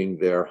leaving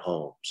their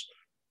homes.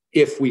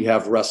 If we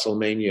have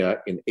WrestleMania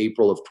in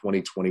April of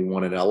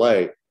 2021 in LA,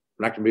 we're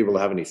not going to be able to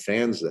have any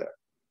fans there.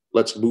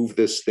 Let's move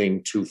this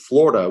thing to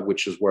Florida,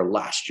 which is where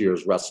last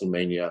year's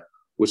WrestleMania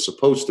was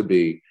supposed to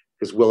be,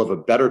 because we'll have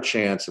a better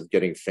chance of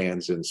getting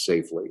fans in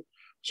safely.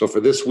 So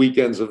for this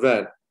weekend's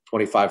event,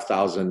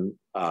 25,000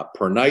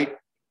 per night,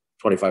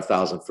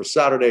 25,000 for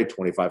Saturday,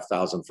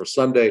 25,000 for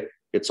Sunday.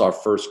 It's our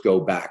first go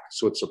back.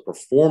 So it's a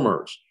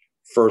performer's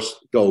first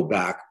go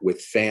back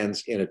with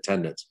fans in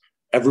attendance.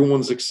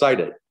 Everyone's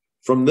excited.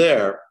 From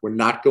there, we're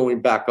not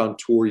going back on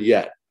tour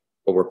yet,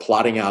 but we're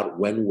plotting out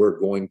when we're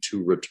going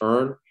to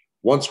return.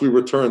 Once we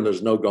return,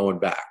 there's no going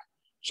back.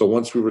 So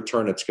once we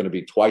return, it's going to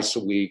be twice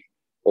a week,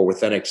 or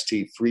with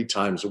NXT 3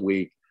 times a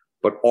week.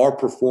 But our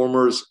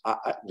performers,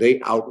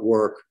 they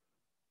outwork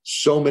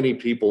so many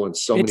people and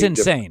so many. It's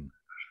insane.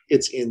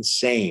 It's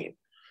insane.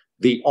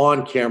 The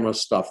on-camera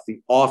stuff,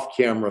 the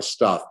off-camera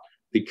stuff,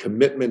 the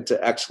commitment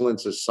to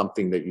excellence is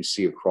something that you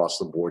see across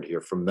the board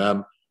here from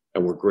them,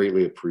 and we're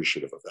greatly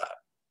appreciative of that.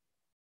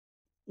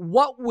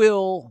 What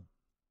will,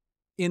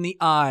 in the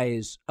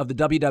eyes of the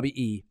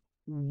WWE,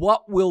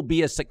 what will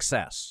be a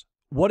success?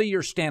 What are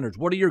your standards?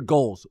 What are your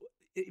goals?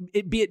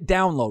 Be it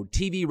download,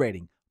 TV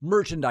rating,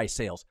 merchandise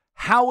sales.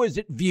 How is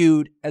it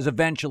viewed as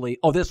eventually,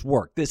 oh, this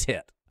worked, this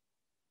hit?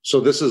 So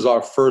this is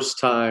our first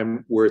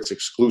time where it's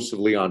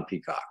exclusively on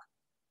Peacock.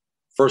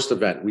 First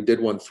event. We did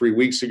one 3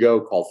 weeks ago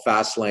called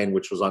Fastlane,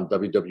 which was on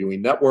WWE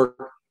Network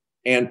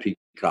and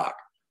Peacock.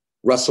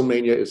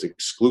 WrestleMania is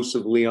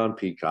exclusively on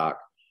Peacock.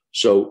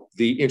 So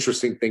the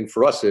interesting thing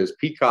for us is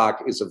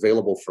Peacock is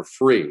available for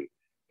free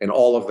in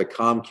all of the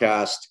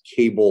Comcast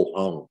cable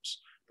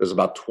homes. There's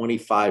about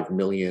 25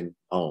 million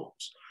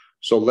homes.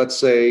 So let's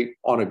say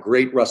on a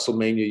great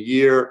WrestleMania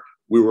year,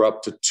 we were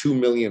up to 2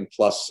 million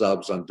plus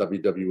subs on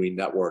WWE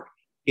Network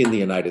in the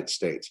United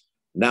States.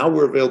 Now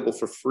we're available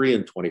for free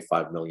in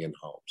 25 million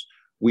homes.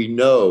 We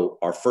know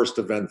our first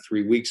event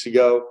 3 weeks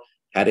ago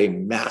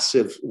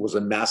was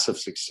a massive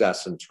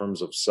success in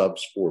terms of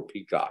subs for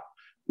Peacock.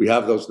 We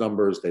have those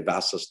numbers. They've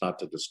asked us not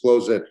to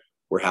disclose it.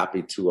 We're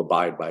happy to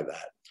abide by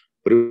that.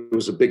 But it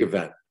was a big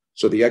event.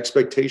 So the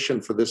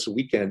expectation for this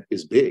weekend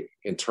is big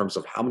in terms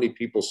of how many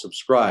people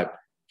subscribe.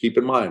 Keep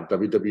in mind,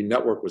 WWE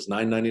Network was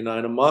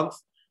 $9.99 a month.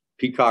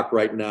 Peacock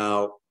right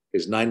now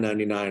is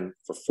 $9.99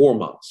 for 4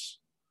 months.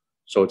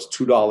 So it's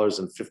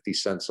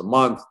 $2.50 a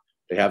month.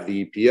 They have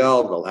the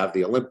EPL, they'll have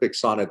the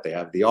Olympics on it, they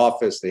have The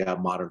Office, they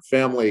have Modern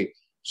Family.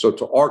 So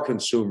to our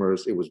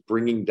consumers, it was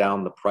bringing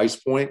down the price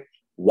point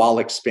while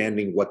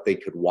expanding what they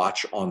could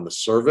watch on the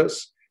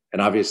service.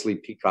 And obviously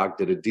Peacock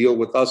did a deal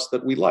with us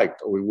that we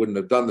liked, or we wouldn't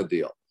have done the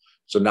deal.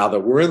 So now that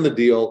we're in the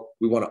deal,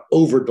 we want to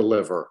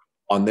over-deliver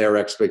on their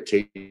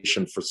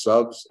expectation for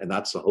subs, and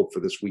that's the hope for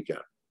this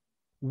weekend.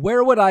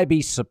 Where would I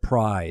be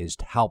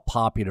surprised how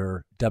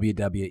popular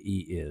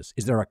WWE is?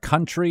 Is there a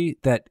country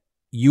that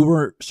you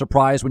were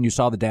surprised when you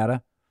saw the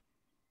data?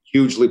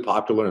 Hugely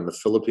popular in the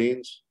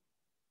Philippines.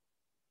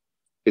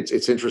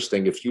 It's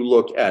interesting. If you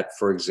look at,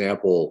 for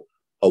example,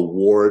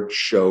 award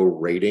show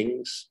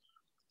ratings,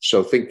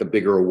 so think the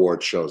bigger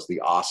award shows,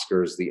 the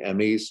Oscars, the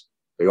Emmys,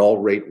 they all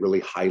rate really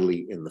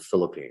highly in the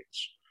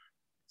Philippines.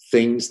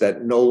 Things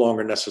that no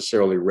longer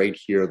necessarily rate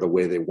here the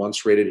way they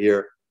once rated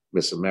here,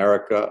 Miss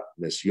America,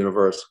 Miss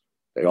Universe,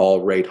 they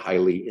all rate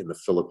highly in the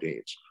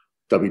Philippines.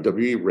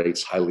 WWE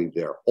rates highly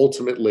there.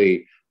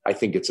 Ultimately, I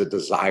think it's a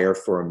desire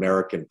for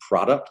American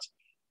product.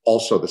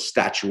 Also, the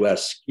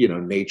statuesque,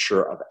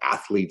 nature of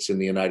athletes in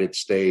the United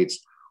States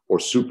or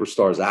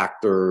superstars,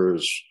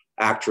 actors,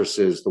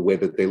 actresses, the way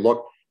that they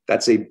look.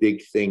 That's a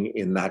big thing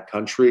in that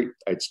country.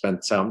 I'd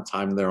spent some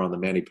time there on the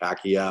Manny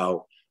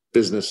Pacquiao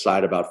business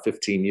side about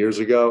 15 years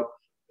ago.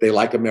 They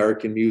like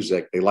American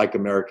music. They like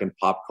American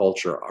pop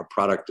culture. Our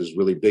product is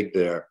really big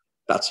there.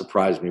 That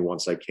surprised me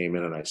once I came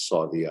in and I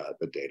saw the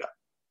data.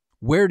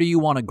 Where do you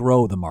want to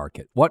grow the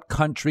market? What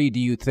country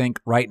do you think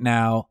right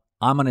now,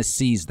 I'm going to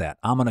seize that,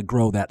 I'm going to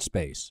grow that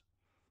space?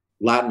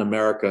 Latin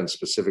America and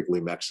specifically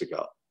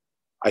Mexico.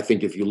 I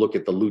think if you look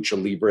at the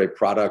Lucha Libre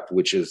product,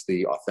 which is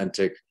the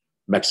authentic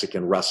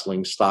Mexican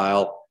wrestling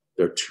style,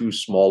 there are 2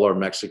 smaller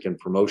Mexican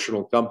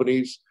promotional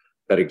companies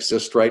that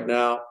exist right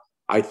now.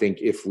 I think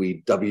if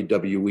we put the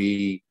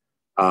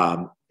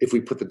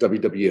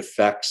WWE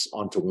effects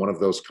onto one of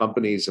those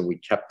companies and we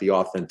kept the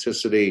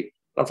authenticity,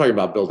 I'm talking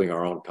about building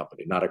our own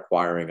company, not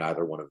acquiring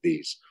either one of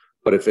these,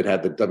 But if it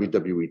had the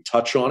WWE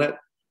touch on it,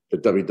 the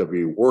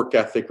WWE work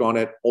ethic on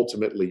it,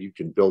 ultimately you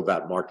can build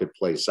that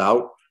marketplace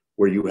out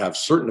where you have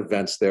certain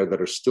events there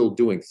that are still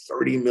doing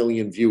 30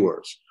 million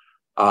viewers,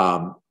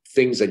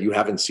 things that you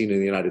haven't seen in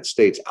the United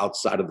States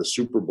outside of the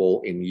Super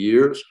Bowl in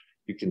years,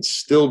 you can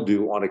still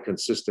do on a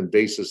consistent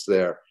basis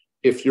there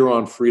if you're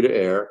on free to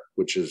air,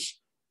 which is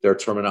their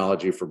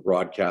terminology for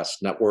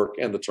broadcast network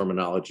and the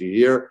terminology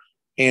here,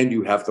 and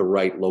you have the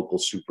right local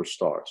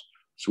superstars.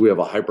 So we have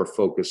a hyper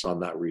focus on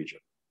that region.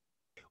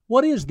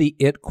 What is the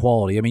it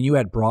quality? I mean, you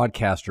had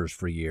broadcasters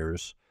for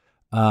years.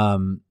 I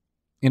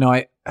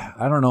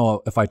don't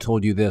know if I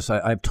told you this.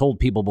 I've told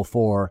people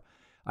before,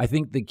 I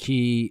think the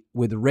key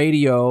with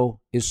radio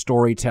is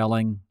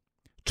storytelling,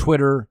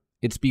 Twitter,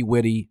 it's be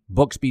witty,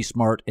 books be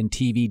smart, and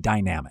TV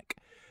dynamic.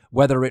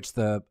 Whether it's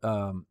the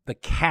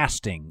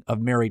casting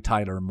of Mary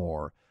Tyler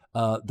Moore,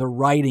 the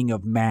writing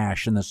of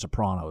MASH and The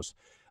Sopranos,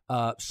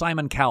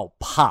 Simon Cowell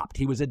popped.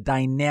 He was a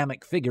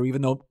dynamic figure,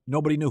 even though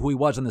nobody knew who he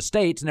was in the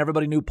States and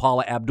everybody knew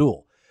Paula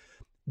Abdul.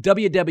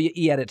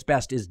 WWE at its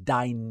best is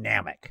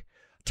dynamic.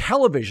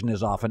 Television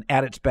is often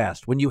at its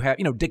best when you have,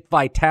 Dick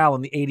Vitale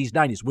in the 80s,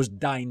 90s was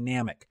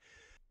dynamic.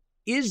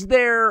 Is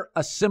there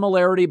a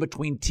similarity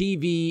between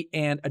TV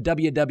and a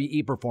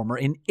WWE performer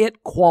in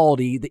it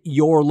quality that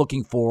you're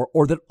looking for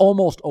or that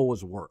almost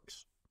always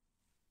works?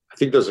 I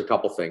think there's a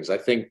couple things. I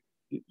think,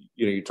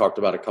 you talked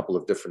about a couple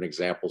of different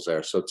examples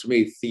there. So to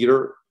me,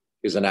 theater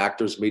is an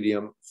actor's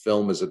medium.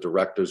 Film is a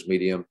director's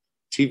medium.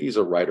 TV is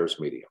a writer's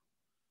medium.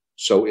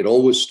 So it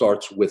always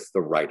starts with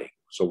the writing.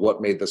 So what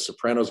made The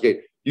Sopranos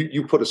great?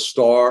 You put a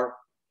star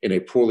in a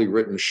poorly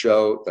written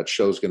show, that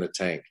show's going to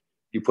tank.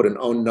 You put an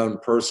unknown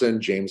person,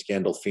 James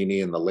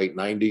Gandolfini in the late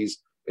 90s,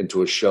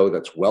 into a show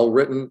that's well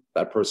written,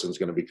 that person's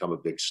going to become a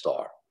big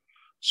star.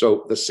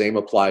 So the same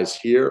applies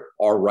here.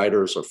 Our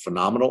writers are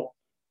phenomenal,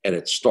 and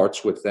it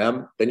starts with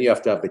them. Then you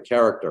have to have the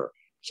character.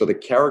 So the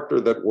character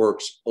that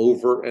works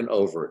over and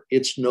over,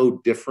 it's no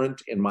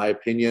different, in my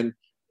opinion,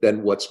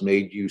 than what's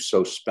made you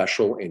so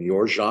special in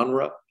your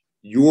genre.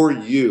 You're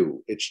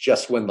you. It's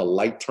just when the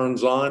light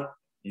turns on,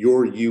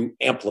 you're you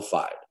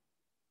amplified.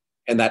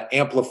 And that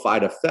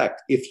amplified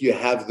effect, if you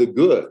have the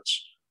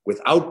goods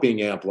without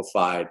being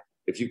amplified,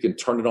 if you can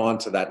turn it on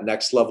to that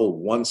next level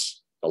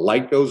once the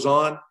light goes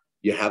on,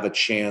 you have a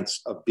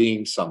chance of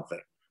being something.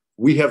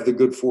 We have the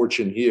good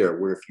fortune here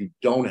where if you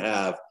don't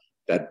have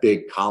that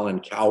big Colin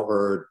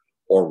Cowherd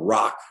or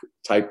Rock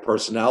type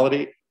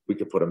personality, we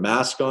could put a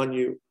mask on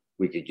you.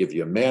 We could give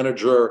you a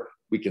manager.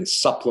 We can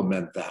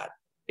supplement that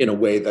in a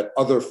way that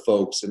other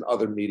folks in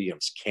other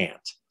mediums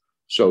can't.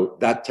 So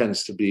that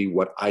tends to be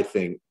what I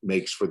think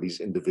makes for these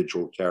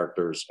individual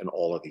characters in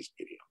all of these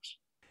mediums.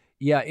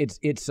 Yeah,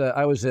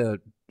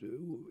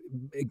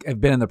 I've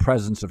been in the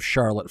presence of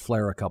Charlotte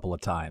Flair a couple of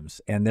times,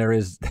 and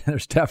there's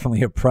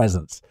definitely a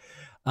presence.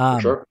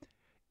 Sure.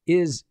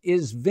 Is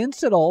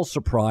Vince at all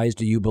surprised,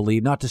 do you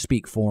believe, not to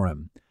speak for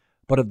him,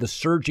 but of the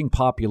surging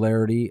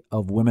popularity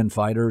of women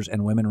fighters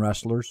and women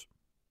wrestlers?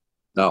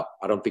 No,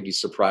 I don't think he's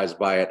surprised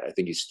by it. I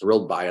think he's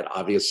thrilled by it,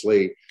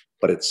 obviously,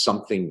 but it's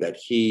something that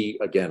he,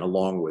 again,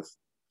 along with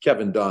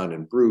Kevin Dunn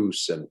and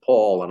Bruce and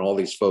Paul and all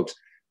these folks,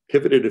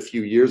 pivoted a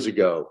few years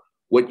ago.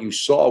 What you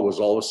saw was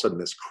all of a sudden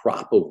this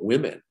crop of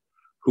women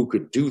who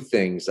could do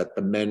things that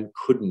the men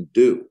couldn't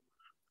do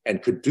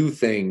and could do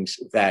things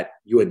that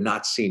you had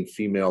not seen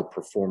female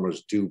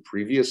performers do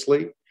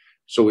previously.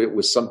 So it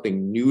was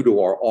something new to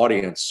our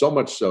audience, so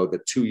much so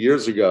that 2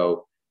 years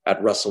ago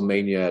at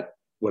WrestleMania, at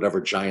whatever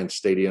Giant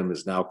Stadium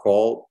is now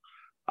called,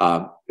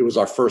 it was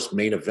our first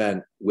main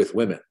event with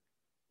women.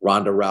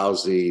 Ronda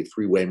Rousey,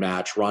 three-way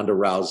match, Ronda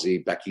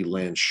Rousey, Becky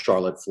Lynch,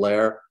 Charlotte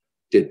Flair,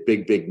 did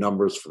big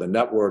numbers for the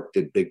network,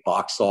 did big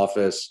box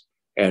office.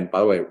 And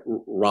by the way,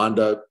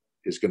 Ronda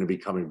is going to be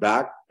coming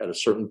back at a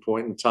certain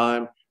point in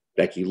time.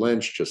 Becky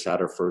Lynch just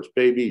had her first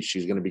baby.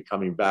 She's going to be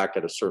coming back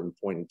at a certain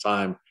point in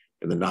time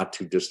in the not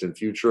too distant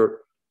future.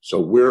 So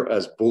we're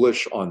as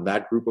bullish on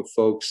that group of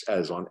folks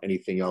as on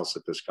anything else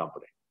at this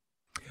company.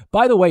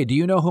 By the way, do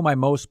you know who my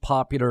most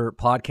popular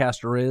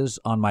podcaster is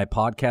on my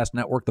podcast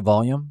network, The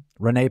Volume?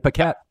 Renee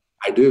Paquette.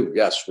 I do,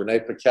 yes. Renee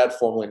Paquette,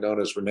 formerly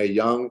known as Renee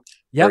Young,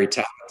 yep. Very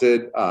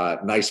talented,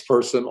 nice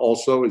person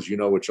also, as you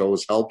know, which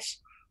always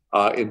helps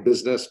in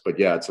business. But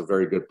yeah, it's a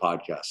very good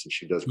podcast, and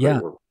she does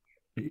great work.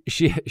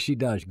 She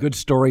does. Good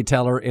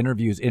storyteller,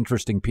 interviews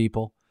interesting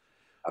people.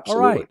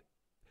 Absolutely. All right.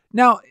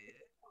 Now,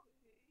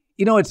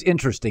 it's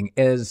interesting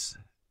it's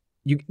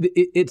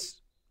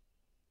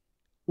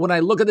when I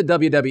look at the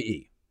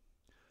WWE,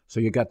 so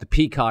you got the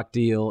Peacock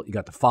deal, you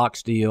got the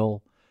Fox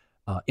deal,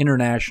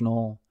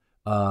 international,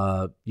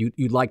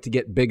 you'd like to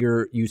get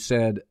bigger, you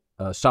said,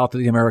 south of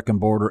the American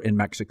border in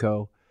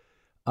Mexico.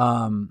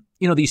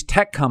 These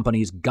tech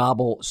companies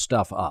gobble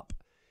stuff up.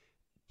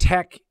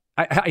 Tech,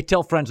 I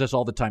tell friends this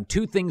all the time,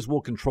 two things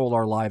will control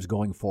our lives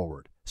going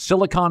forward.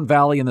 Silicon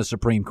Valley and the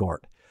Supreme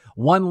Court.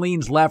 One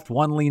leans left,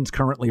 one leans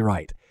currently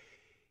right.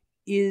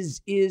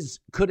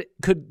 Could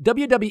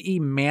WWE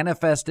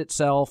manifest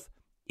itself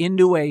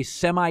into a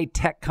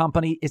semi-tech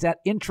company? Is that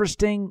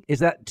interesting? Is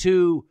that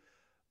too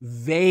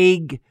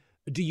vague?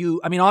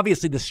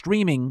 Obviously the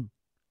streaming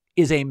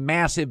is a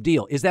massive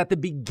deal. Is that the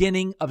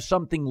beginning of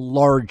something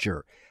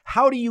larger?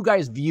 How do you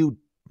guys view,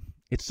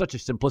 it's such a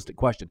simplistic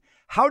question,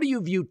 how do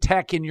you view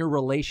tech in your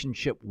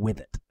relationship with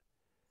it?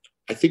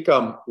 I think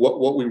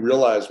what we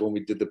realized when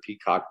we did the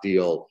Peacock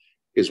deal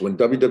is when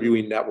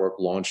WWE Network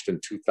launched in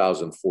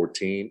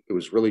 2014, it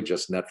was really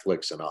just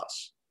Netflix and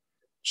us.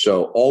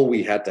 So all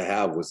we had to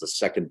have was the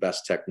second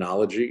best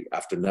technology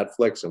after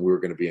Netflix, and we were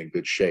going to be in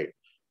good shape.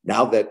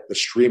 Now that the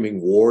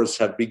streaming wars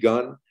have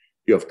begun,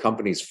 you have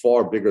companies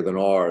far bigger than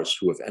ours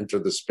who have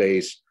entered the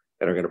space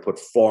and are going to put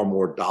far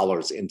more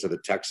dollars into the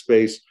tech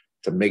space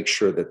to make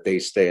sure that they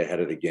stay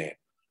ahead of the game.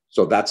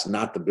 So that's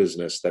not the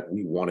business that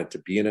we wanted to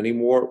be in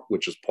anymore,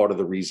 which is part of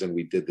the reason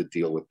we did the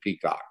deal with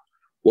Peacock.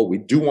 What we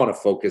do want to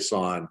focus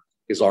on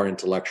is our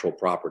intellectual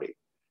property.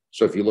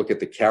 So if you look at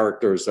the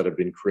characters that have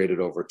been created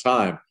over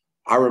time,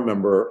 I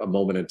remember a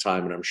moment in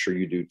time, and I'm sure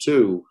you do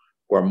too,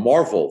 where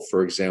Marvel,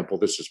 for example,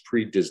 this is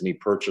pre-Disney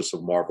purchase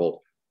of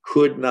Marvel,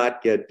 could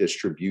not get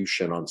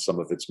distribution on some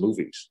of its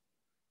movies,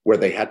 where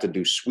they had to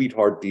do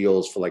sweetheart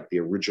deals for like the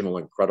original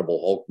Incredible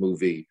Hulk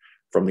movie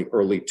from the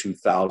early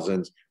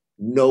 2000s.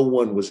 No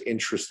one was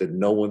interested.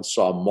 No one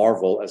saw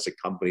Marvel as a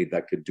company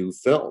that could do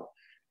film.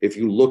 If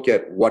you look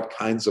at what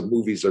kinds of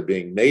movies are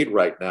being made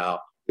right now,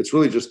 it's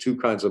really just two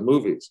kinds of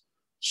movies: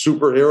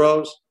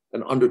 superheroes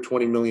and under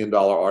 $20 million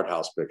art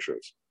house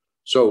pictures.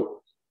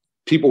 So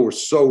people were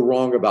so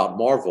wrong about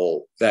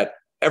Marvel that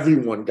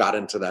everyone got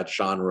into that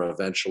genre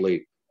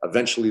eventually.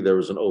 Eventually, there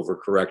was an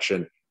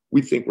overcorrection.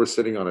 We think we're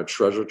sitting on a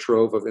treasure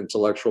trove of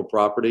intellectual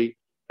property,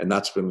 and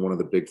that's been one of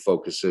the big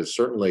focuses,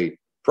 certainly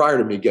prior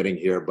to me getting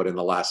here, but in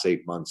the last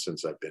 8 months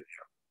since I've been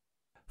here.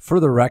 For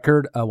the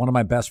record, one of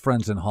my best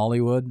friends in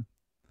Hollywood,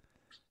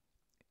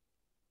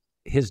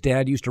 his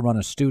dad used to run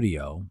a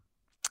studio,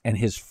 and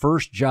his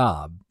first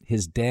job,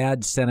 his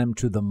dad sent him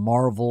to the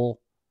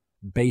Marvel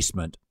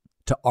basement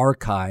to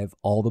archive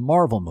all the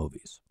Marvel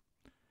movies.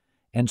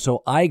 And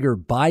so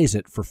Iger buys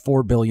it for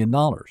 $4 billion.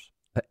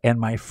 And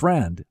my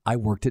friend, I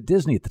worked at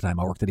Disney at the time.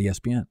 I worked at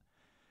ESPN.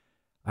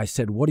 I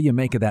said, what do you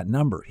make of that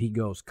number? He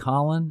goes,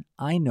 Colin,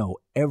 I know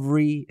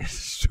every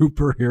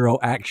superhero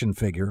action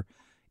figure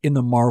in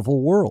the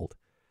Marvel world.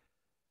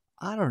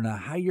 I don't know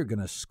how you're going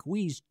to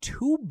squeeze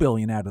 $2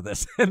 billion out of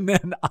this. And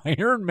then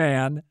Iron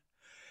Man,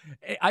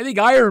 I think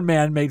Iron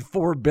Man made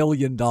 $4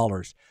 billion.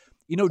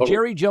 You know,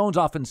 Jerry Jones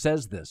often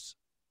says this,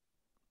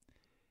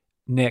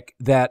 Nick,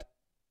 that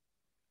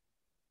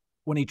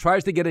when he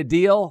tries to get a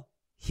deal,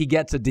 he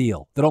gets a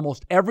deal. That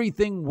almost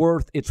everything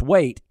worth its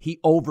weight, he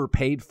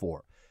overpaid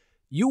for.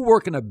 You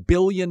work in $1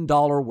 billion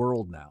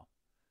world now.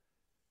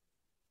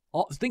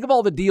 Think of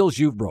all the deals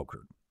you've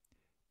brokered.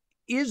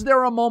 Is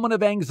there a moment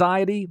of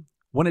anxiety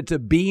when it's a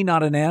B,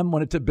 not an M,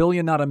 when it's $1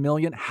 billion, not $1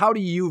 million? How do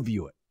you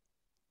view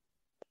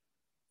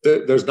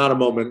it? There's not a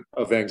moment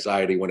of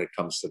anxiety when it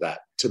comes to that.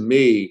 To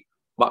me,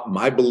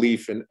 my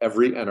belief in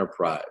every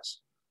enterprise.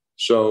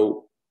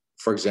 So,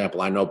 for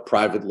example, I know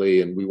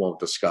privately, and we won't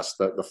discuss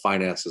the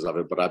finances of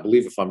it, but I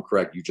believe, if I'm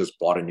correct, you just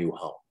bought a new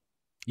home.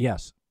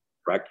 Yes.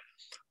 Correct?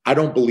 I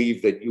don't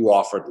believe that you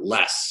offered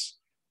less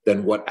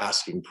than what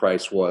asking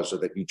price was, or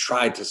that you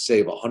tried to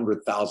save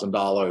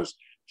 $100,000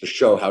 to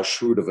show how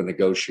shrewd of a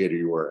negotiator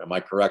you were. Am I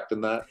correct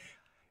in that?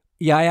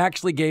 Yeah, I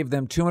actually gave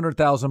them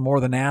 $200,000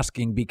 more than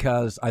asking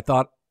because I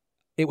thought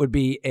it would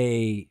be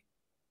a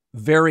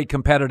very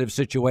competitive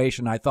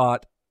situation. I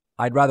thought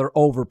I'd rather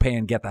overpay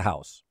and get the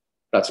house.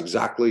 That's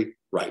exactly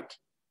right.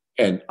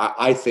 And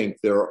I think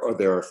there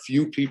are a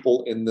few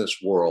people in this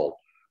world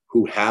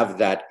who have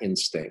that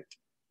instinct.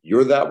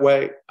 You're that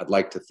way. I'd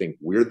like to think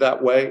we're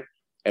that way.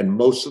 And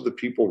most of the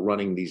people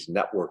running these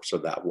networks are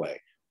that way.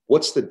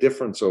 What's the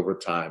difference over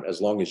time? As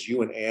long as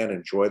you and Ann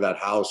enjoy that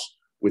house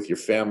with your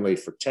family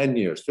for 10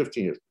 years,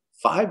 15 years,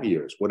 5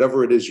 years,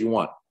 whatever it is you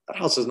want, that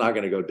house is not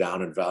going to go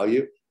down in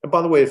value. And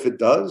by the way, if it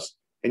does,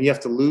 and you have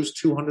to lose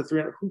 200,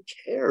 300, who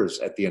cares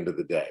at the end of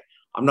the day?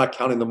 I'm not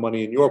counting the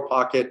money in your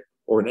pocket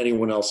or in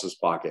anyone else's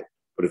pocket.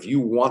 But if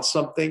you want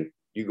something,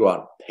 you go out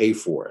and pay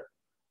for it.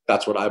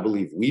 That's what I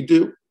believe we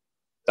do.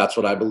 That's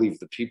what I believe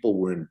the people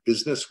we're in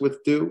business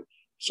with do.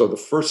 So the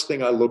first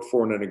thing I look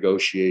for in a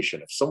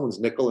negotiation, if someone's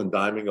nickel and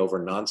diming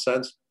over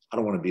nonsense, I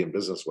don't want to be in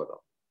business with them.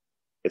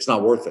 It's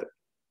not worth it.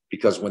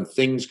 Because when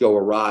things go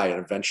awry,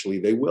 and eventually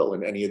they will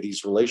in any of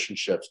these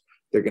relationships,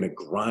 they're going to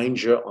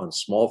grind you on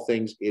small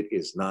things. It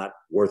is not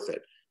worth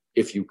it.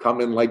 If you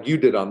come in like you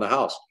did on the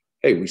house,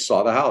 hey, we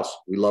saw the house.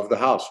 We love the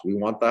house. We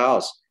want the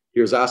house.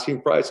 Here's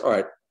asking price. All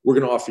right, we're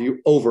going to offer you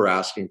over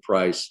asking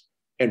price,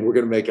 and we're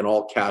going to make an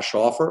all cash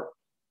offer.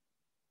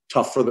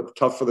 Tough for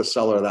the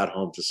seller of that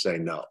home to say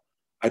no.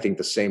 I think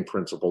the same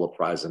principle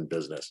applies in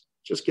business.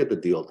 Just get the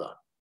deal done.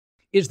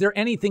 Is there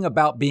anything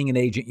about being an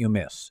agent you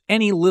miss?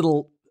 Any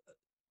little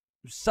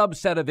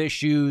subset of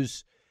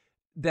issues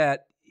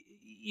that,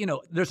 you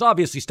know, there's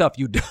obviously stuff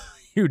you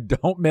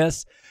don't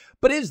miss,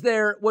 but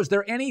was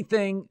there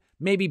anything,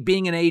 maybe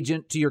being an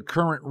agent to your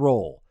current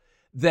role,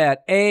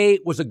 that A,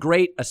 was a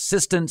great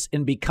assistance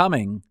in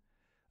becoming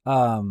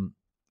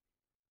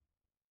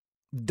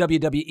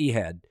WWE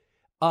head.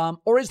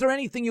 Or is there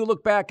anything you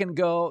look back and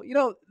go,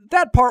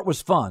 that part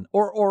was fun?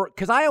 Or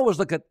because I always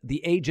look at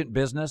the agent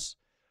business,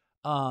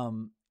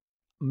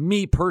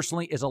 me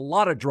personally, is a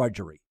lot of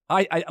drudgery.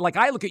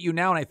 I look at you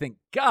now and I think,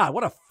 God,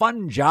 what a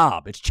fun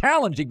job. It's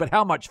challenging, but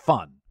how much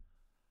fun?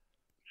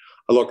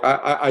 Look,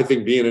 I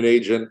think being an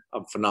agent,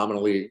 I'm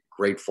phenomenally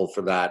grateful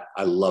for that.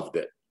 I loved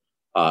it.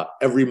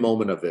 Every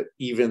moment of it,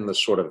 even the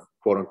sort of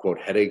quote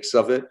unquote headaches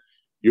of it,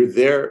 you're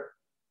there.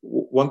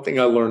 One thing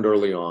I learned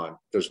early on,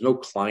 there's no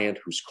client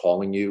who's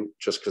calling you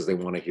just because they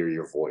want to hear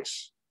your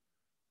voice.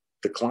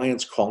 The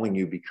client's calling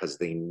you because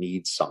they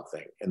need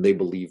something and they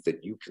believe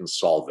that you can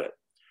solve it.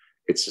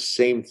 It's the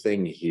same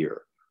thing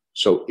here.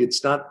 So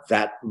it's not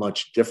that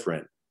much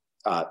different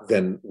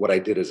than what I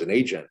did as an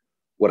agent.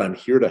 What I'm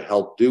here to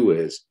help do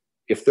is,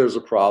 if there's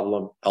a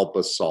problem, help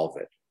us solve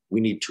it.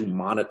 We need to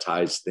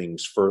monetize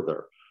things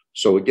further.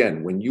 So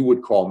again, when you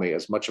would call me,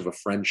 as much of a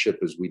friendship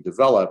as we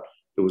developed,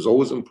 it was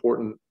always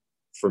important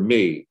for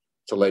me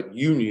to let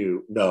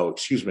you know,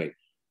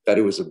 that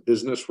it was a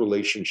business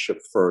relationship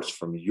first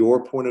from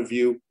your point of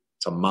view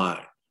to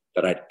mine,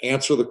 that I'd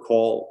answer the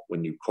call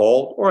when you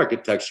called, or I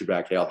could text you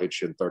back, hey, I'll hit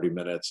you in 30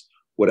 minutes,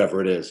 whatever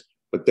it is.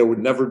 But there would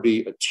never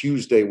be a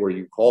Tuesday where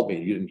you called me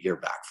and you didn't hear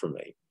back from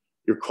me.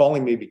 You're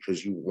calling me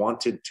because you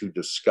wanted to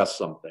discuss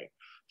something.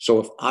 So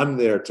if I'm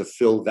there to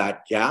fill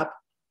that gap,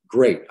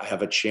 great, I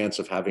have a chance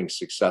of having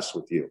success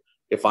with you.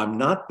 If I'm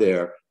not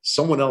there,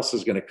 someone else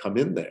is going to come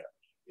in there.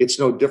 It's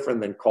no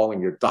different than calling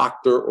your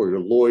doctor or your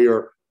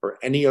lawyer or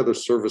any other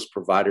service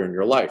provider in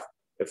your life.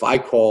 If I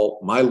call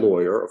my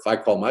lawyer, if I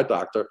call my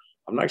doctor,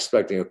 I'm not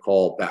expecting a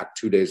call back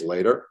 2 days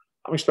later.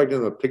 I'm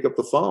expecting them to pick up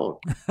the phone.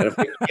 And if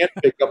they can't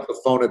pick up the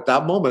phone at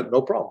that moment,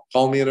 no problem.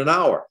 Call me in an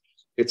hour.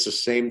 It's the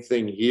same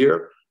thing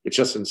here. It's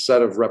just,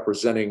 instead of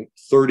representing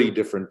 30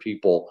 different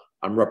people,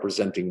 I'm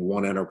representing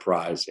one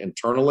enterprise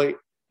internally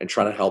and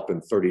trying to help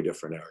in 30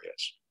 different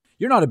areas.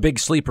 You're not a big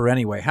sleeper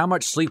anyway. How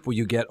much sleep will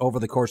you get over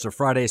the course of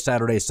Friday,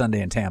 Saturday,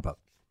 Sunday in Tampa?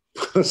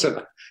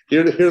 Listen,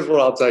 here's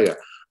what I'll tell you.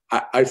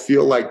 I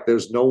feel like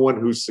there's no one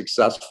who's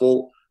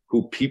successful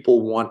who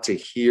people want to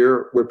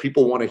hear, where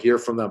people want to hear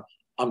from them,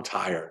 I'm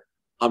tired.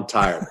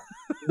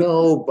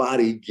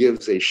 Nobody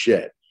gives a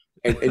shit.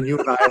 And you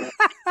and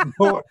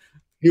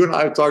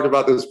I have talked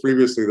about this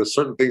previously. There's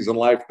certain things in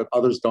life that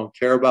others don't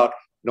care about.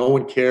 No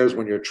one cares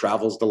when your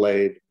travel's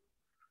delayed.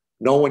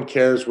 No one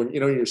cares when,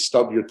 you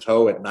stub your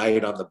toe at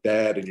night on the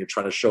bed and you're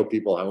trying to show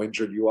people how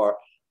injured you are.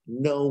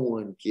 No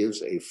one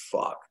gives a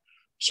fuck.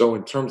 So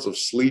in terms of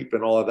sleep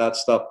and all of that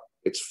stuff,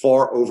 it's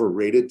far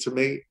overrated to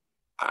me.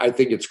 I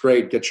think it's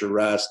great. Get your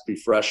rest, be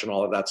fresh and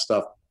all of that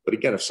stuff. But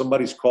again, if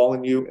somebody's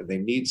calling you and they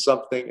need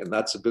something and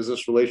that's a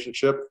business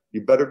relationship,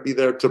 you better be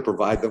there to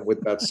provide them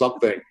with that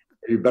something.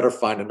 You better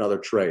find another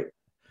trade.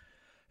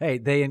 Hey,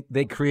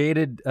 they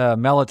created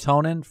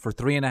melatonin for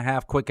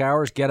 3.5 quick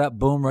hours. Get up,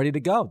 boom, ready to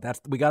go.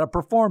 We got to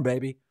perform,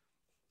 baby.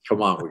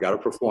 Come on, we got to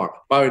perform.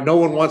 By the way, no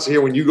one wants to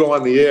hear when you go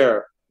on the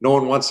air. No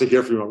one wants to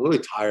hear from you. I'm really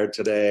tired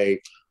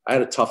today. I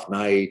had a tough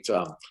night.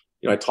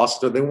 I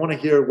tossed it. They want to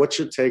hear, what's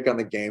your take on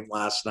the game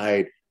last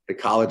night, the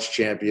college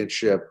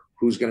championship,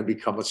 who's going to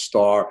become a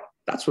star.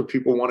 That's what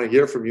people want to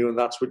hear from you, and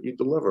that's what you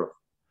deliver.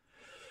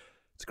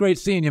 It's great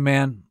seeing you,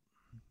 man.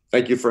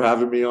 Thank you for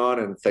having me on,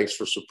 and thanks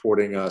for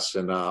supporting us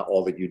and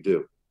all that you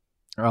do.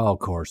 Oh, of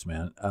course,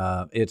 man.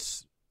 I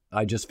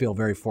just feel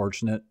very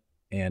fortunate,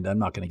 and I'm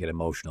not going to get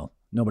emotional.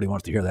 Nobody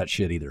wants to hear that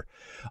shit either.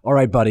 All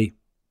right, buddy.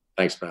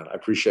 Thanks, man. I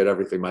appreciate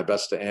everything. My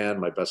best to Ann,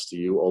 my best to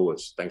you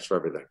always. Thanks for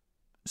everything.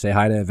 Say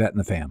hi to Yvette and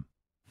the fam.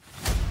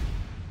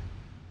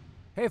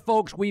 Hey,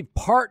 folks, we've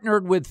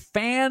partnered with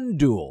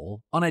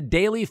FanDuel on a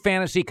daily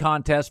fantasy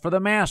contest for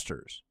the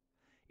Masters.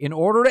 In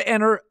order to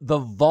enter the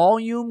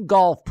Volume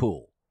Golf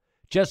Pool,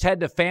 just head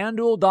to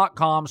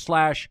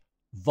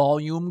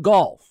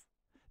FanDuel.com/VolumeGolf.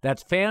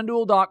 That's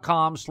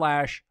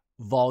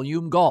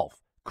FanDuel.com/VolumeGolf.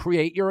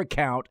 Create your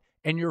account,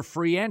 and your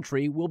free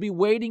entry will be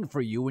waiting for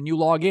you when you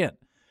log in.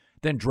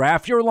 Then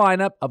draft your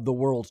lineup of the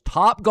world's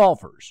top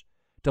golfers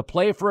to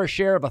play for a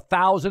share of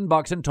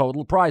 $1,000 in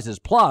total prizes.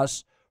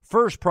 Plus,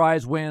 first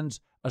prize wins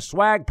a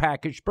swag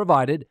package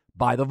provided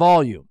by The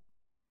Volume.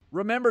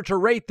 Remember to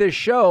rate this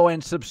show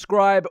and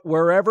subscribe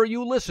wherever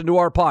you listen to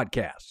our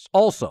podcasts.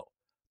 Also,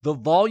 The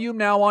Volume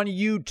now on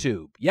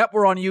YouTube. Yep,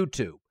 we're on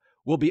YouTube.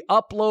 We'll be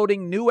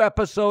uploading new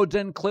episodes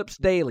and clips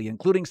daily,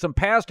 including some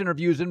past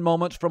interviews and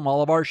moments from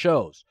all of our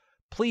shows.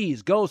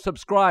 Please go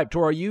subscribe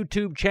to our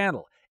YouTube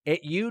channel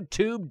at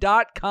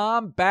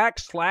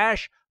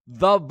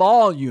youtube.com/The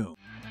Volume.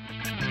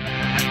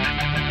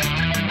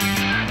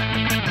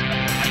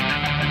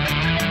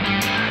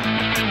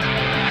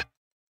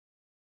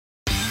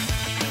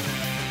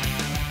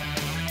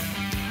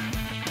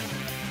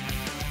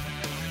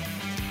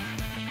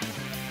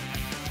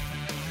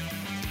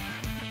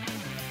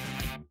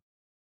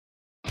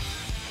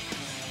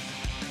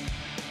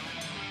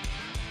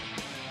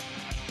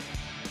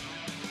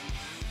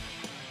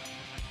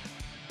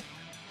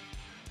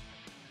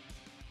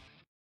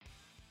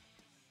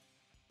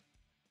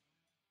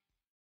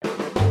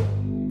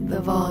 The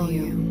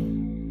Volume.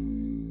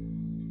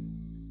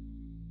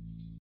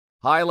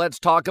 Hi, let's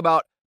talk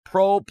about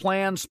Pro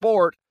Plan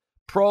Sport.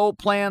 Pro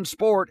Plan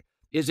Sport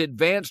is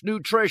advanced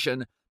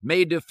nutrition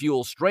made to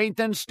fuel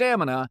strength and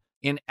stamina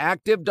in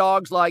active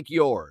dogs like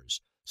yours.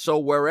 So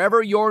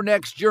wherever your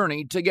next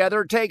journey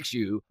together takes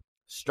you,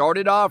 start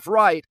it off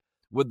right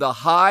with the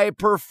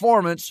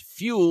high-performance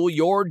fuel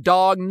your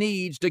dog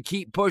needs to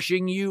keep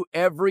pushing you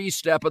every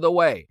step of the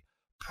way.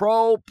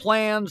 Pro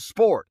Plan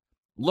Sport.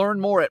 Learn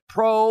more at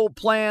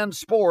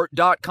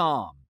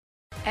ProPlansport.com.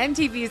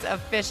 MTV's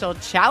official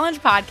Challenge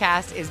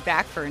podcast is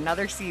back for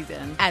another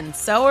season. And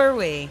so are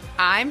we.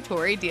 I'm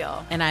Tori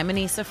Deal. And I'm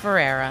Anissa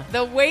Ferreira.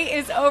 The wait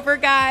is over,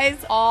 guys.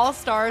 All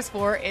Stars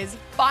 4 is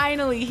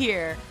finally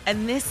here.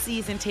 And this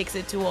season takes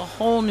it to a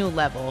whole new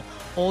level.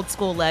 Old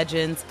school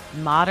legends,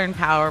 modern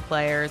power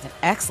players, and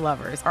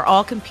ex-lovers are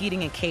all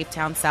competing in Cape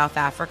Town, South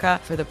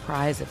Africa for the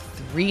prize of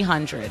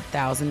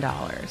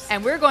 $300,000.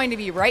 And we're going to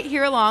be right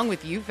here along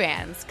with you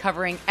fans,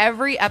 covering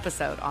every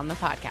episode on the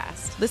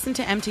podcast. Listen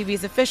to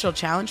MTV's official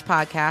Challenge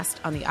podcast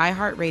on the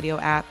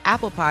iHeartRadio app,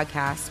 Apple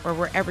Podcasts, or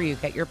wherever you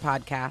get your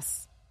podcasts.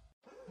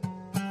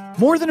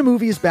 More Than a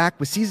Movie is back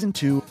with Season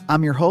 2.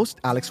 I'm your host,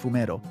 Alex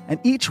Fumero,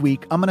 and each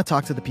week I'm going to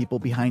talk to the people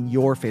behind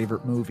your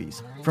favorite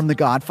movies. From The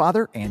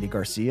Godfather, Andy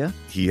Garcia.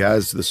 He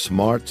has the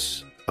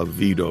smarts of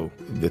Vito,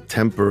 the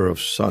temper of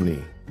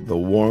Sonny, the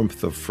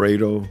warmth of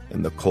Fredo,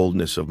 and the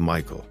coldness of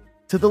Michael.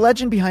 To the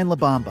legend behind La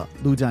Bamba,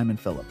 Lou Diamond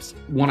Phillips.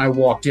 When I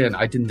walked in,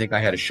 I didn't think I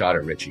had a shot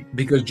at Richie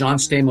because John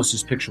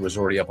Stamos' picture was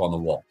already up on the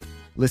wall.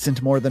 Listen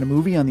to More Than a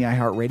Movie on the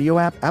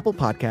iHeartRadio app, Apple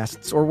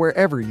Podcasts, or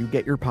wherever you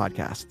get your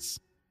podcasts.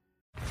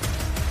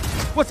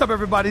 What's up,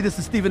 everybody? This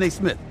is Stephen A.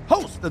 Smith,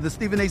 host of the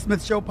Stephen A.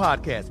 Smith Show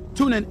podcast.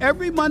 Tune in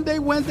every Monday,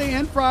 Wednesday,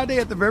 and Friday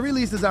at the very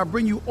least as I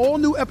bring you all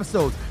new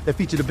episodes that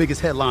feature the biggest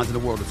headlines in the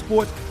world of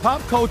sports,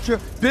 pop culture,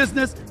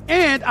 business,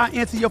 and I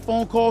answer your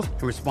phone calls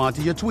and respond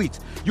to your tweets.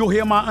 You'll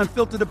hear my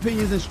unfiltered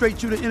opinions and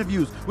straight-shooter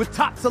interviews with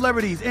top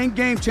celebrities and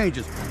game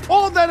changers.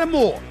 All that and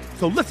more.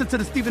 So listen to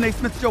the Stephen A.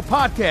 Smith Show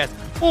podcast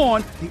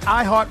on the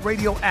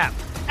iHeartRadio app,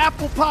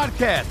 Apple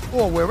Podcasts,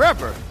 or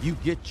wherever you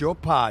get your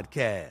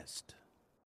podcast.